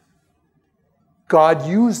life? God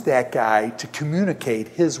used that guy to communicate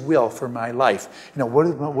his will for my life.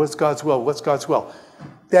 What's God's will? What's God's will?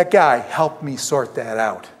 That guy helped me sort that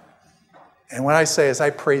out. And what I say is I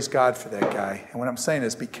praise God for that guy. And what I'm saying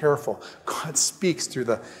is be careful. God speaks through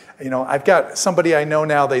I've got somebody I know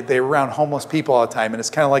now, they're around homeless people all the time. And it's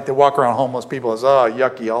kind of like they walk around homeless people as, oh,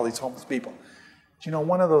 yucky, all these homeless people. Do you know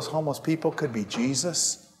one of those homeless people could be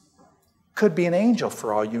Jesus? Could be an angel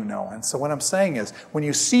for all you know. And so what I'm saying is, when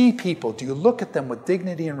you see people, do you look at them with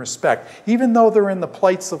dignity and respect, even though they're in the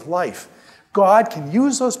plights of life? God can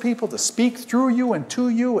use those people to speak through you and to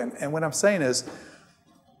you. And what I'm saying is,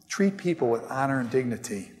 treat people with honor and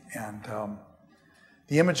dignity. And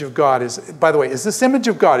the image of God is, by the way, is this image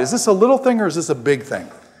of God, is this a little thing or is this a big thing?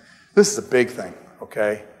 This is a big thing,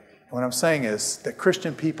 okay? And what I'm saying is that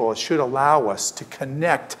Christian people should allow us to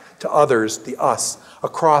connect to others, the us,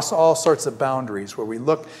 across all sorts of boundaries where we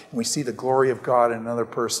look and we see the glory of God in another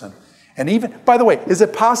person. And even, by the way, is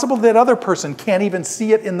it possible that other person can't even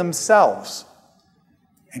see it in themselves?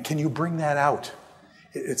 And can you bring that out?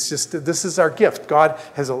 It's just, this is our gift. God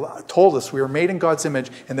has told us we are made in God's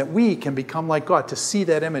image and that we can become like God, to see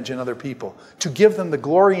that image in other people, to give them the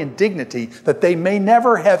glory and dignity that they may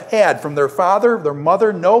never have had from their father, their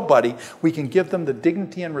mother, nobody. We can give them the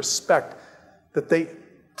dignity and respect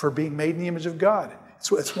for being made in the image of God.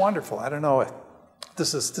 It's wonderful. I don't know.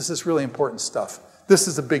 This is really important stuff. This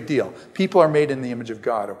is a big deal. People are made in the image of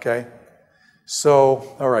God, okay?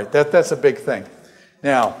 So, all right, that's a big thing.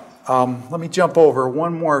 Now, let me jump over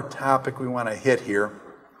one more topic we want to hit here.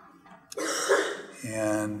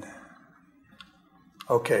 And,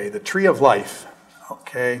 okay, the tree of life.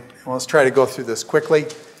 Okay, well, let's try to go through this quickly.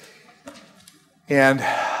 And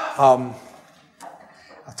I'll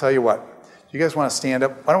tell you what. You guys want to stand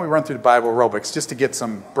up? Why don't we run through the Bible aerobics just to get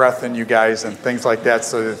some breath in you guys and things like that,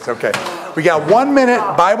 so it's okay. We got 1 minute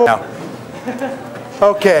Bible.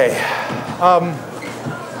 Okay.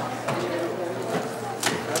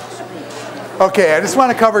 Okay, I just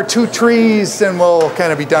want to cover 2 trees and we'll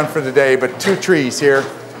kind of be done for the day, but 2 trees here.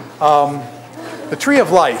 The tree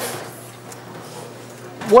of life.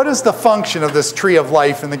 What is the function of this tree of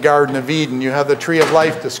life in the Garden of Eden? You have the tree of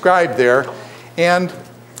life described there. And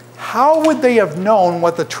how would they have known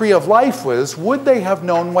what the tree of life was? Would they have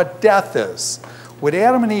known what death is? Would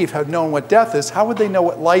Adam and Eve have known what death is? How would they know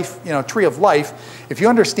what life, tree of life? If you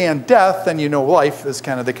understand death, then you know life is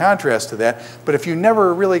kind of the contrast to that. But if you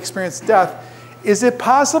never really experienced death, is it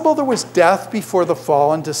possible there was death before the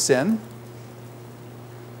fall into sin?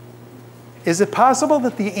 Is it possible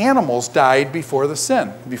that the animals died before the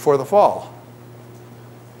sin, before the fall?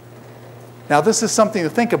 Now, this is something to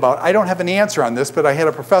think about. I don't have an answer on this, but I had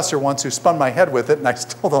a professor once who spun my head with it, and I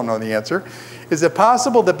still don't know the answer. Is it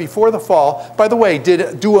possible that before the fall, by the way, do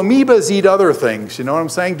amoebas eat other things? You know what I'm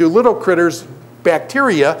saying? Do little critters, do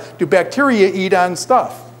bacteria eat on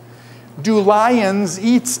stuff? Do lions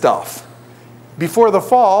eat stuff? before the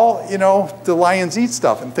fall, the lions eat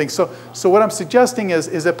stuff and things. So what I'm suggesting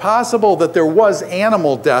is it possible that there was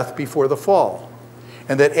animal death before the fall?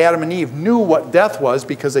 And that Adam and Eve knew what death was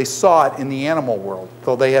because they saw it in the animal world,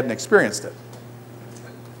 though they hadn't experienced it.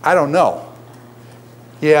 I don't know.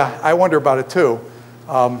 Yeah, I wonder about it too.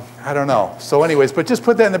 I don't know. So anyways, but just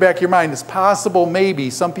put that in the back of your mind. It's possible maybe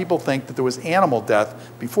some people think that there was animal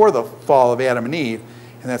death before the fall of Adam and Eve,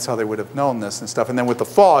 and that's how they would have known this and stuff. And then with the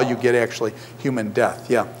fall, you get actually human death.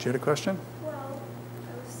 Yeah, did you have a question? Well,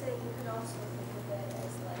 I was saying you could also think of it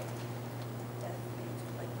as like death into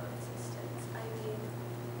like non-existence. I mean,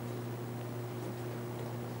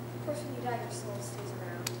 of course, when you die, your soul stays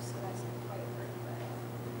around, so that's not quite right.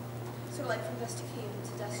 But sort of like from dust you came,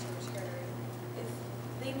 to dust you return. If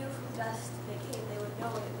they knew from dust they came, they would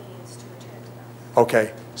know what it means to return to dust.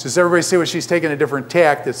 Okay. So does everybody see what she's taking a different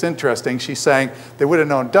tack? That's interesting. She's saying they would have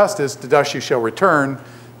known dust is to dust you shall return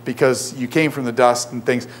because you came from the dust and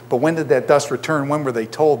things. But when did that dust return? When were they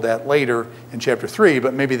told that? Later in chapter 3,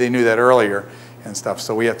 but maybe they knew that earlier and stuff.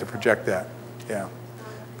 So we have to project that. Yeah.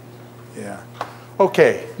 Yeah.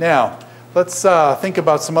 Okay. Now, let's think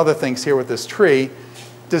about some other things here with this tree.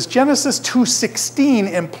 Does Genesis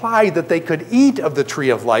 2:16 imply that they could eat of the tree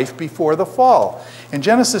of life before the fall? In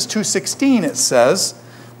Genesis 2:16 it says,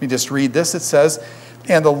 let me just read this, it says,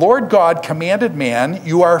 "And the Lord God commanded man,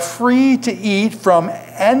 you are free to eat from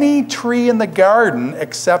any tree in the garden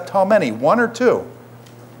except how many? One or two?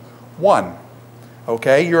 One.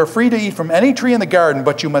 Okay, you're free to eat from any tree in the garden,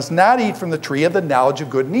 but you must not eat from the tree of the knowledge of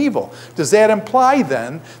good and evil." Does that imply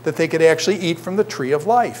then that they could actually eat from the tree of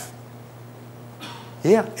life?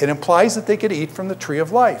 Yeah, it implies that they could eat from the tree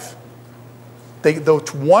of life. The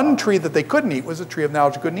one tree that they couldn't eat was the tree of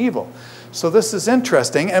knowledge of good and evil. So this is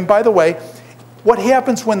interesting. And by the way, what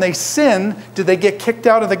happens when they sin? Do they get kicked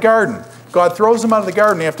out of the garden? God throws them out of the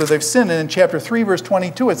garden after they've sinned. And in chapter 3, verse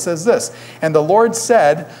 22, it says this, "And the Lord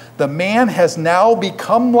said, the man has now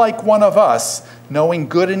become like one of us, knowing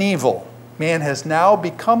good and evil." Man has now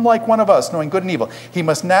become like one of us, knowing good and evil. He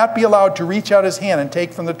must not be allowed to reach out his hand and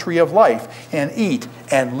take from the tree of life and eat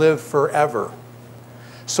and live forever.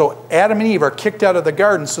 So Adam and Eve are kicked out of the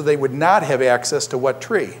garden so they would not have access to what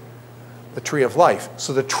tree? The tree of life.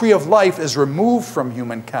 So the tree of life is removed from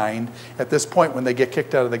humankind at this point when they get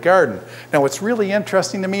kicked out of the garden. Now what's really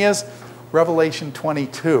interesting to me is Revelation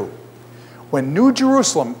 22. When New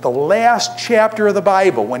Jerusalem, the last chapter of the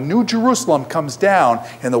Bible, when New Jerusalem comes down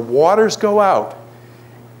and the waters go out,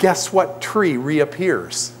 guess what tree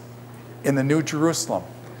reappears in the New Jerusalem?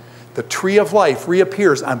 The tree of life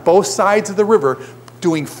reappears on both sides of the river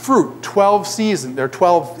doing fruit 12 seasons. There are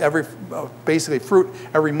 12 basically fruit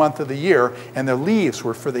every month of the year, and their leaves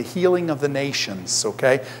were for the healing of the nations,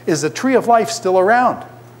 okay? Is the tree of life still around?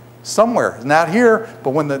 Somewhere, not here,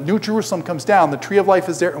 but when the New Jerusalem comes down, the tree of life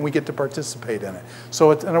is there and we get to participate in it.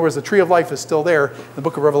 So in other words, the tree of life is still there. The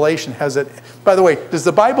book of Revelation has it. By the way, does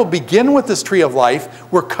the Bible begin with this tree of life?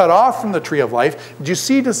 We're cut off from the tree of life. Do you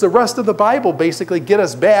see, does the rest of the Bible basically get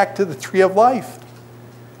us back to the tree of life?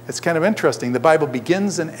 It's kind of interesting. The Bible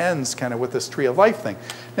begins and ends kind of with this tree of life thing.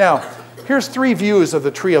 Now, here's 3 views of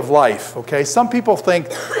the tree of life, okay? Some people think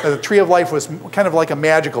that the tree of life was kind of like a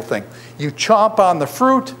magical thing. You chomp on the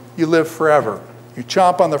fruit, you live forever. You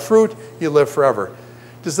chomp on the fruit, you live forever.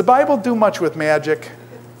 Does the Bible do much with magic?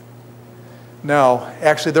 No.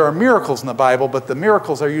 Actually, there are miracles in the Bible, but the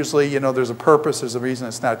miracles are usually, there's a purpose, there's a reason,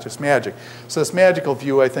 it's not just magic. So this magical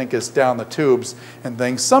view, I think, is down the tubes and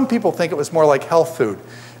things. Some people think it was more like health food.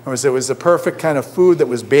 It was the perfect kind of food that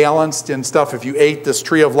was balanced and stuff. If you ate this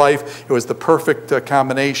tree of life, it was the perfect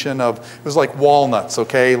combination of, it was like walnuts,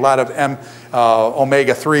 okay? A lot of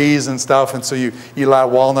omega-3s and stuff, and so you eat a lot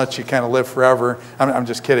of walnuts, you kind of live forever. I'm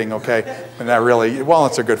just kidding, okay? But not really.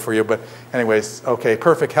 Walnuts are good for you, but anyways, okay,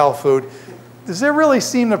 perfect health food. Does there really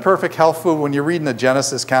seem the perfect health food when you're reading the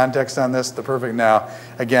Genesis context on this? The perfect, now,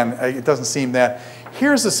 again, it doesn't seem that.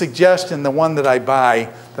 Here's a suggestion, the one that I buy,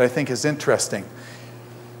 that I think is interesting.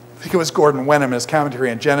 I think it was Gordon Wenham in his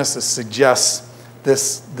commentary on Genesis suggests that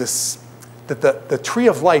the tree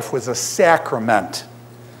of life was a sacrament.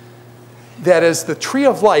 That is, the tree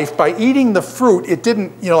of life, by eating the fruit, it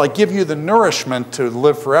didn't give you the nourishment to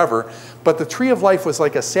live forever, but the tree of life was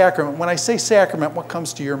like a sacrament. When I say sacrament, what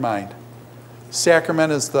comes to your mind?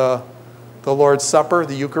 Sacrament is the Lord's Supper,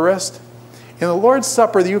 the Eucharist. In the Lord's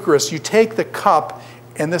Supper, the Eucharist, you take the cup,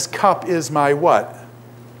 and this cup is my what?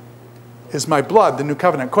 Is my blood, the new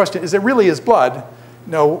covenant. Question, is it really his blood?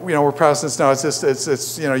 No, we're Protestants. No, it's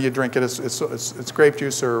just, you drink it. It's grape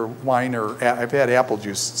juice or wine, or I've had apple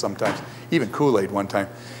juice sometimes. Even Kool-Aid one time.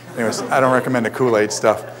 Anyways, I don't recommend the Kool-Aid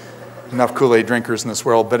stuff. Enough Kool-Aid drinkers in this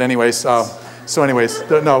world. But anyways, So anyways,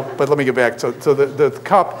 no, but let me get back. So the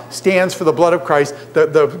cup stands for the blood of Christ.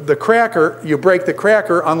 The cracker, you break the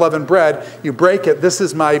cracker, unleavened bread, you break it. This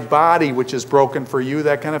is my body, which is broken for you,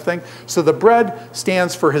 that kind of thing. So the bread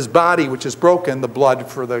stands for his body, which is broken, the blood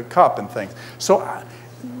for the cup and things. So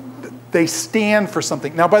they stand for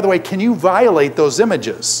something. Now, by the way, can you violate those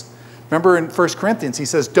images? Remember in 1 Corinthians, he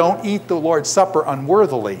says, don't eat the Lord's Supper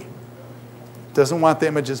unworthily. Doesn't want the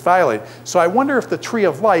images violated. So I wonder if the tree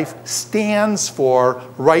of life stands for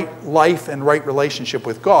right life and right relationship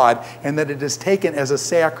with God, and that it is taken as a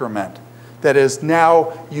sacrament. That is,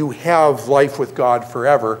 now you have life with God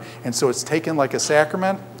forever, and so it's taken like a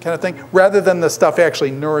sacrament kind of thing, rather than the stuff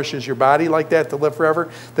actually nourishes your body like that to live forever,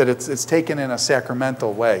 that it's taken in a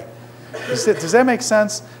sacramental way. Does that make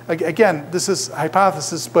sense? Again, this is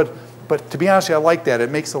hypothesis, but to be honest with you, I like that. It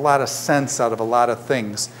makes a lot of sense out of a lot of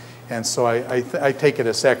things. And so I take it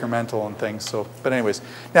as sacramental and things. So, but anyways,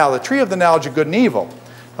 now the tree of the knowledge of good and evil.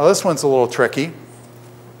 Now this one's a little tricky.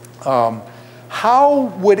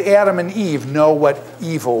 How would Adam and Eve know what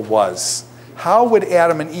evil was? How would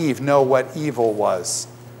Adam and Eve know what evil was?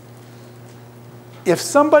 If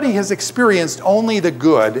somebody has experienced only the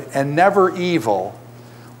good and never evil,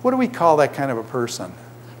 what do we call that kind of a person?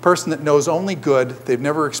 A person that knows only good, they've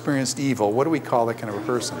never experienced evil. What do we call that kind of a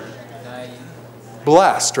person?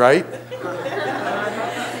 Blessed, right?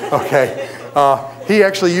 Okay. He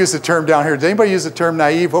actually used the term down here. Did anybody use the term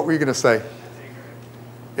naive? What were you going to say?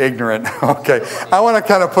 Ignorant. Okay. I want to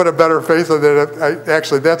kind of put a better face on it.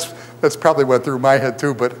 Actually, that's probably went through my head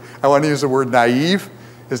too, but I want to use the word naive.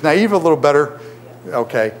 Is naive a little better?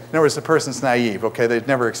 Okay. In other words, the person's naive. Okay. They've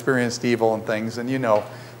never experienced evil and things, and you know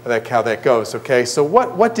how that goes. Okay. So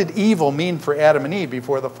what did evil mean for Adam and Eve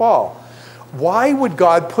before the fall? Why would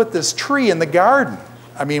God put this tree in the garden?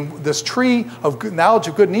 I mean, this tree of knowledge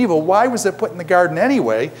of good and evil, why was it put in the garden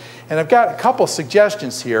anyway? And I've got a couple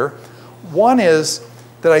suggestions here. One is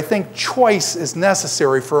that I think choice is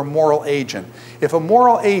necessary for a moral agent. If a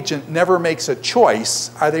moral agent never makes a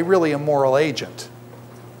choice, are they really a moral agent?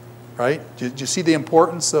 Right? Do you see the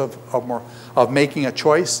importance of making a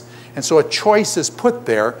choice? And so a choice is put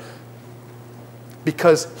there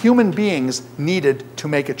because human beings needed to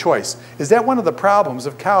make a choice. Is that one of the problems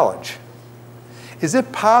of college? Is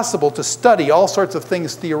it possible to study all sorts of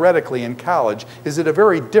things theoretically in college? Is it a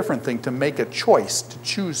very different thing to make a choice, to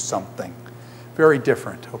choose something? Very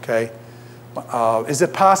different, okay? Is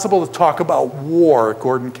it possible to talk about war at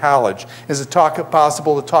Gordon College? Is it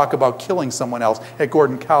possible to talk about killing someone else at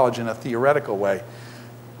Gordon College in a theoretical way?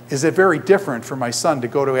 Is it very different for my son to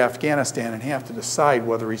go to Afghanistan and have to decide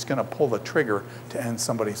whether he's going to pull the trigger to end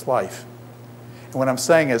somebody's life? And what I'm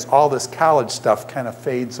saying is all this college stuff kind of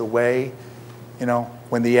fades away, you know,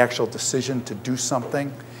 when the actual decision to do something.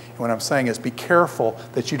 And what I'm saying is be careful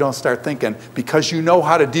that you don't start thinking, because you know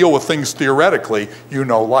how to deal with things theoretically, you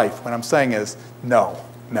know life. What I'm saying is no.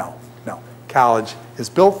 College is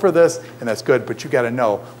built for this, and that's good, but you got to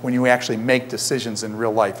know when you actually make decisions in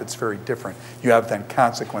real life, it's very different. You have then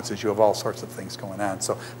consequences. You have all sorts of things going on.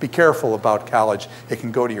 So be careful about college. It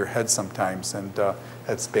can go to your head sometimes, and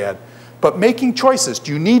that's bad. But making choices,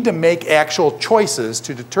 do you need to make actual choices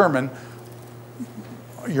to determine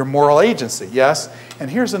your moral agency? Yes.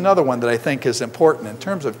 And here's another one that I think is important in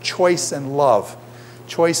terms of choice and love.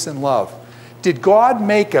 Choice and love. Did God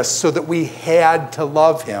make us so that we had to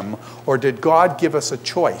love him, or did God give us a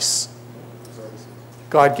choice?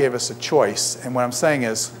 God gave us a choice. And what I'm saying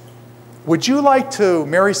is, would you like to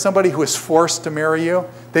marry somebody who was forced to marry you?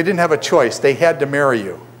 They didn't have a choice. They had to marry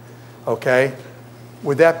you. Okay?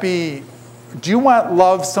 Would that be, do you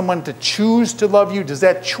want someone to choose to love you? Does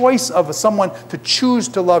that choice of someone to choose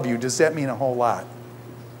to love you, does that mean a whole lot?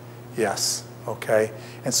 Yes. Okay?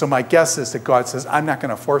 And so my guess is that God says, I'm not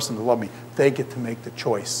going to force them to love me. They get to make the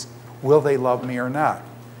choice. Will they love me or not?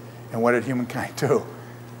 And what did humankind do?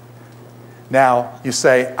 Now, you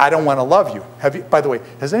say, I don't want to love you. Have you? By the way,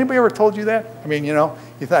 has anybody ever told you that? I mean, you know,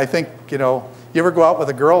 I think, you know, you ever go out with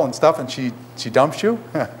a girl and stuff and she dumps you?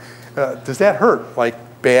 Does that hurt? Like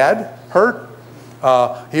bad hurt?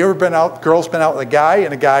 You ever been out, girl's been out with a guy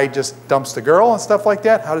and a guy just dumps the girl and stuff like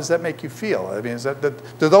that? How does that make you feel? I mean,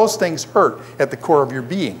 do those things hurt at the core of your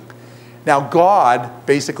being? Now, God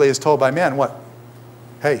basically is told by men, what?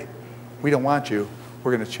 Hey, we don't want you.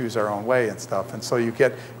 We're going to choose our own way and stuff. And so you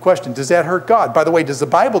get question, does that hurt God? By the way, does the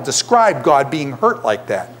Bible describe God being hurt like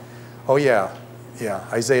that? Oh, yeah. Yeah.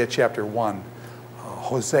 Isaiah chapter 1.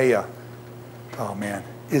 Hosea. Oh, man.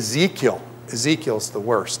 Ezekiel's the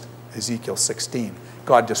worst. Ezekiel 16.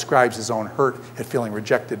 God describes his own hurt at feeling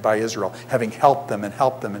rejected by Israel, having helped them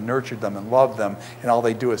and nurtured them and loved them, and all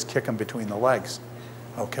they do is kick them between the legs.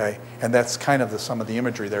 Okay, and that's kind of some of the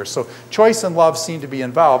imagery there. So choice and love seem to be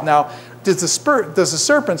involved. Now, does the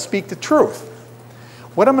serpent speak the truth?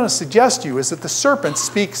 What I'm going to suggest to you is that the serpent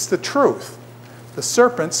speaks the truth. The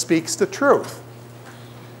serpent speaks the truth.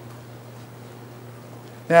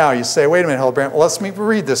 Now, you say, wait a minute, Hildebrandt, well, let me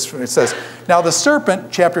read this. It says, now the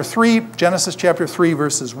serpent, chapter 3, Genesis chapter 3,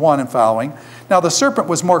 verses 1 and following. Now the serpent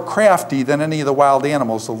was more crafty than any of the wild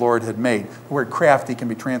animals the Lord had made. The word crafty can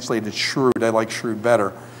be translated shrewd. I like shrewd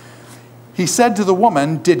better. He said to the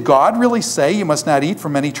woman, did God really say you must not eat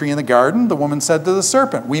from any tree in the garden? The woman said to the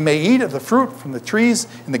serpent, we may eat of the fruit from the trees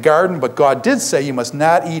in the garden, but God did say you must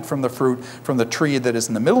not eat from the fruit from the tree that is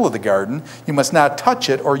in the middle of the garden. You must not touch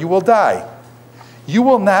it or you will die. You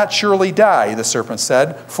will not surely die, the serpent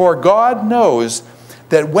said, for God knows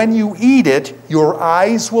that when you eat it, your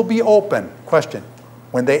eyes will be open. Question,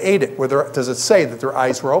 when they ate it, does it say that their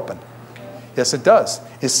eyes were open? Yes, it does.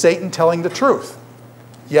 Is Satan telling the truth?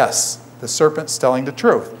 Yes, the serpent's telling the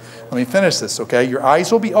truth. Let me finish this, okay? Your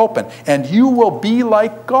eyes will be open, and you will be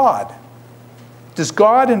like God. Does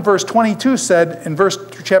God in verse 22 said, in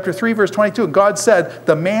chapter 3, verse 22, God said,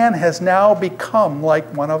 the man has now become like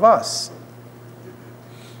one of us.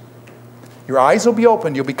 Your eyes will be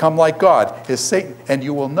opened, you'll become like God, is Satan, and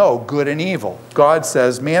you will know good and evil. God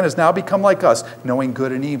says, man has now become like us, knowing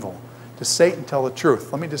good and evil. Does Satan tell the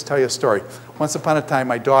truth? Let me just tell you a story. Once upon a time,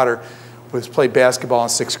 my daughter played basketball in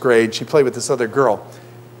 6th grade. She played with this other girl.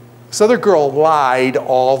 This other girl lied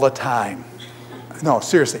all the time. No,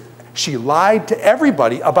 seriously. She lied to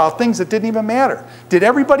everybody about things that didn't even matter. Did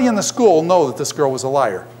everybody in the school know that this girl was a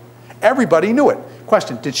liar? Everybody knew it.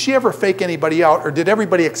 Question, did she ever fake anybody out, or did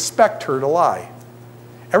everybody expect her to lie?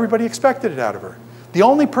 Everybody expected it out of her. The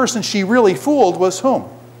only person she really fooled was whom?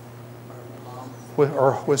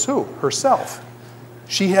 Or was who? Herself.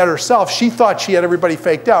 She had herself. She thought she had everybody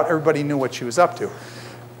faked out. Everybody knew what she was up to.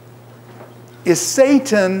 Is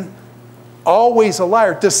Satan always a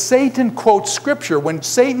liar? Does Satan quote Scripture? When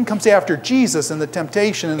Satan comes after Jesus in the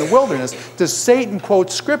temptation in the wilderness, does Satan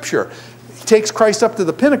quote Scripture? He takes Christ up to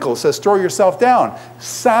the pinnacle, says, throw yourself down.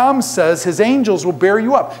 Psalm says his angels will bear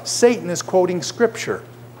you up. Satan is quoting Scripture.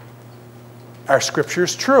 Are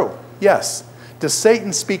Scriptures true? Yes. Does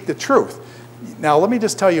Satan speak the truth? Now, let me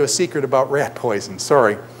just tell you a secret about rat poison.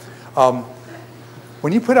 Sorry.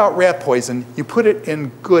 When you put out rat poison, you put it in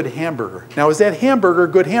good hamburger. Now, is that hamburger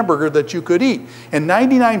good hamburger that you could eat? And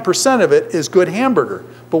 99% of it is good hamburger.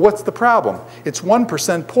 But what's the problem? It's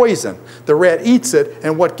 1% poison. The rat eats it,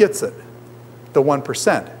 and what gets it? The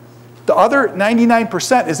 1%. The other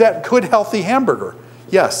 99%, is that good, healthy hamburger?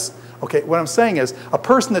 Yes. Okay, what I'm saying is, a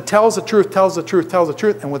person that tells the truth, tells the truth, tells the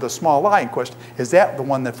truth, and with a small lie in question, is that the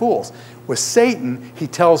one that fools? With Satan, he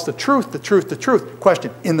tells the truth, the truth, the truth.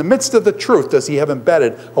 Question, in the midst of the truth, does he have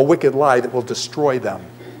embedded a wicked lie that will destroy them?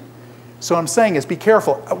 So what I'm saying is, be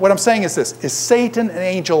careful. What I'm saying is this, is Satan an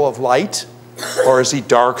angel of light? Or is he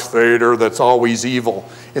Darth Vader that's always evil?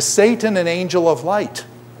 Is Satan an angel of light?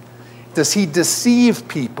 Does he deceive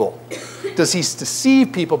people? Does he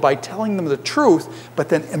deceive people by telling them the truth, but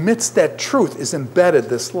then amidst that truth is embedded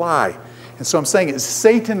this lie? And so I'm saying, is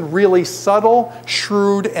Satan really subtle,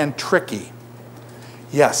 shrewd, and tricky?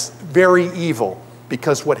 Yes, very evil.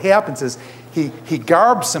 Because what happens is he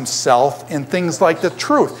garbs himself in things like the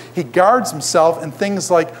truth. He guards himself in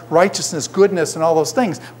things like righteousness, goodness, and all those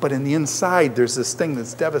things. But in the inside, there's this thing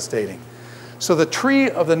that's devastating. So the tree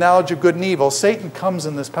of the knowledge of good and evil, Satan comes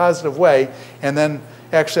in this positive way, and then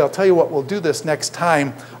actually I'll tell you what, we'll do this next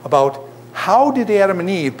time about how did Adam and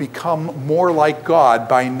Eve become more like God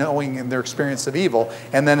by knowing in their experience of evil,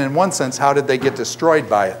 and then in one sense, how did they get destroyed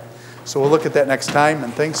by it? So we'll look at that next time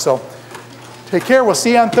and things. So take care. We'll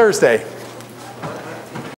see you on Thursday.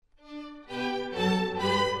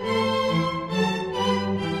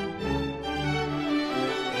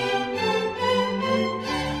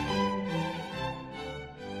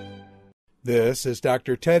 This is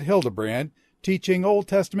Dr. Ted Hildebrandt teaching Old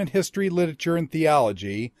Testament history, literature, and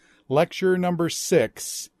theology, lecture number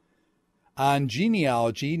 6, on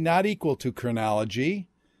genealogy not equal to chronology,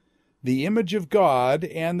 the image of God,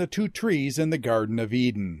 and the two trees in the Garden of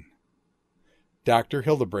Eden. Dr.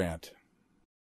 Hildebrandt.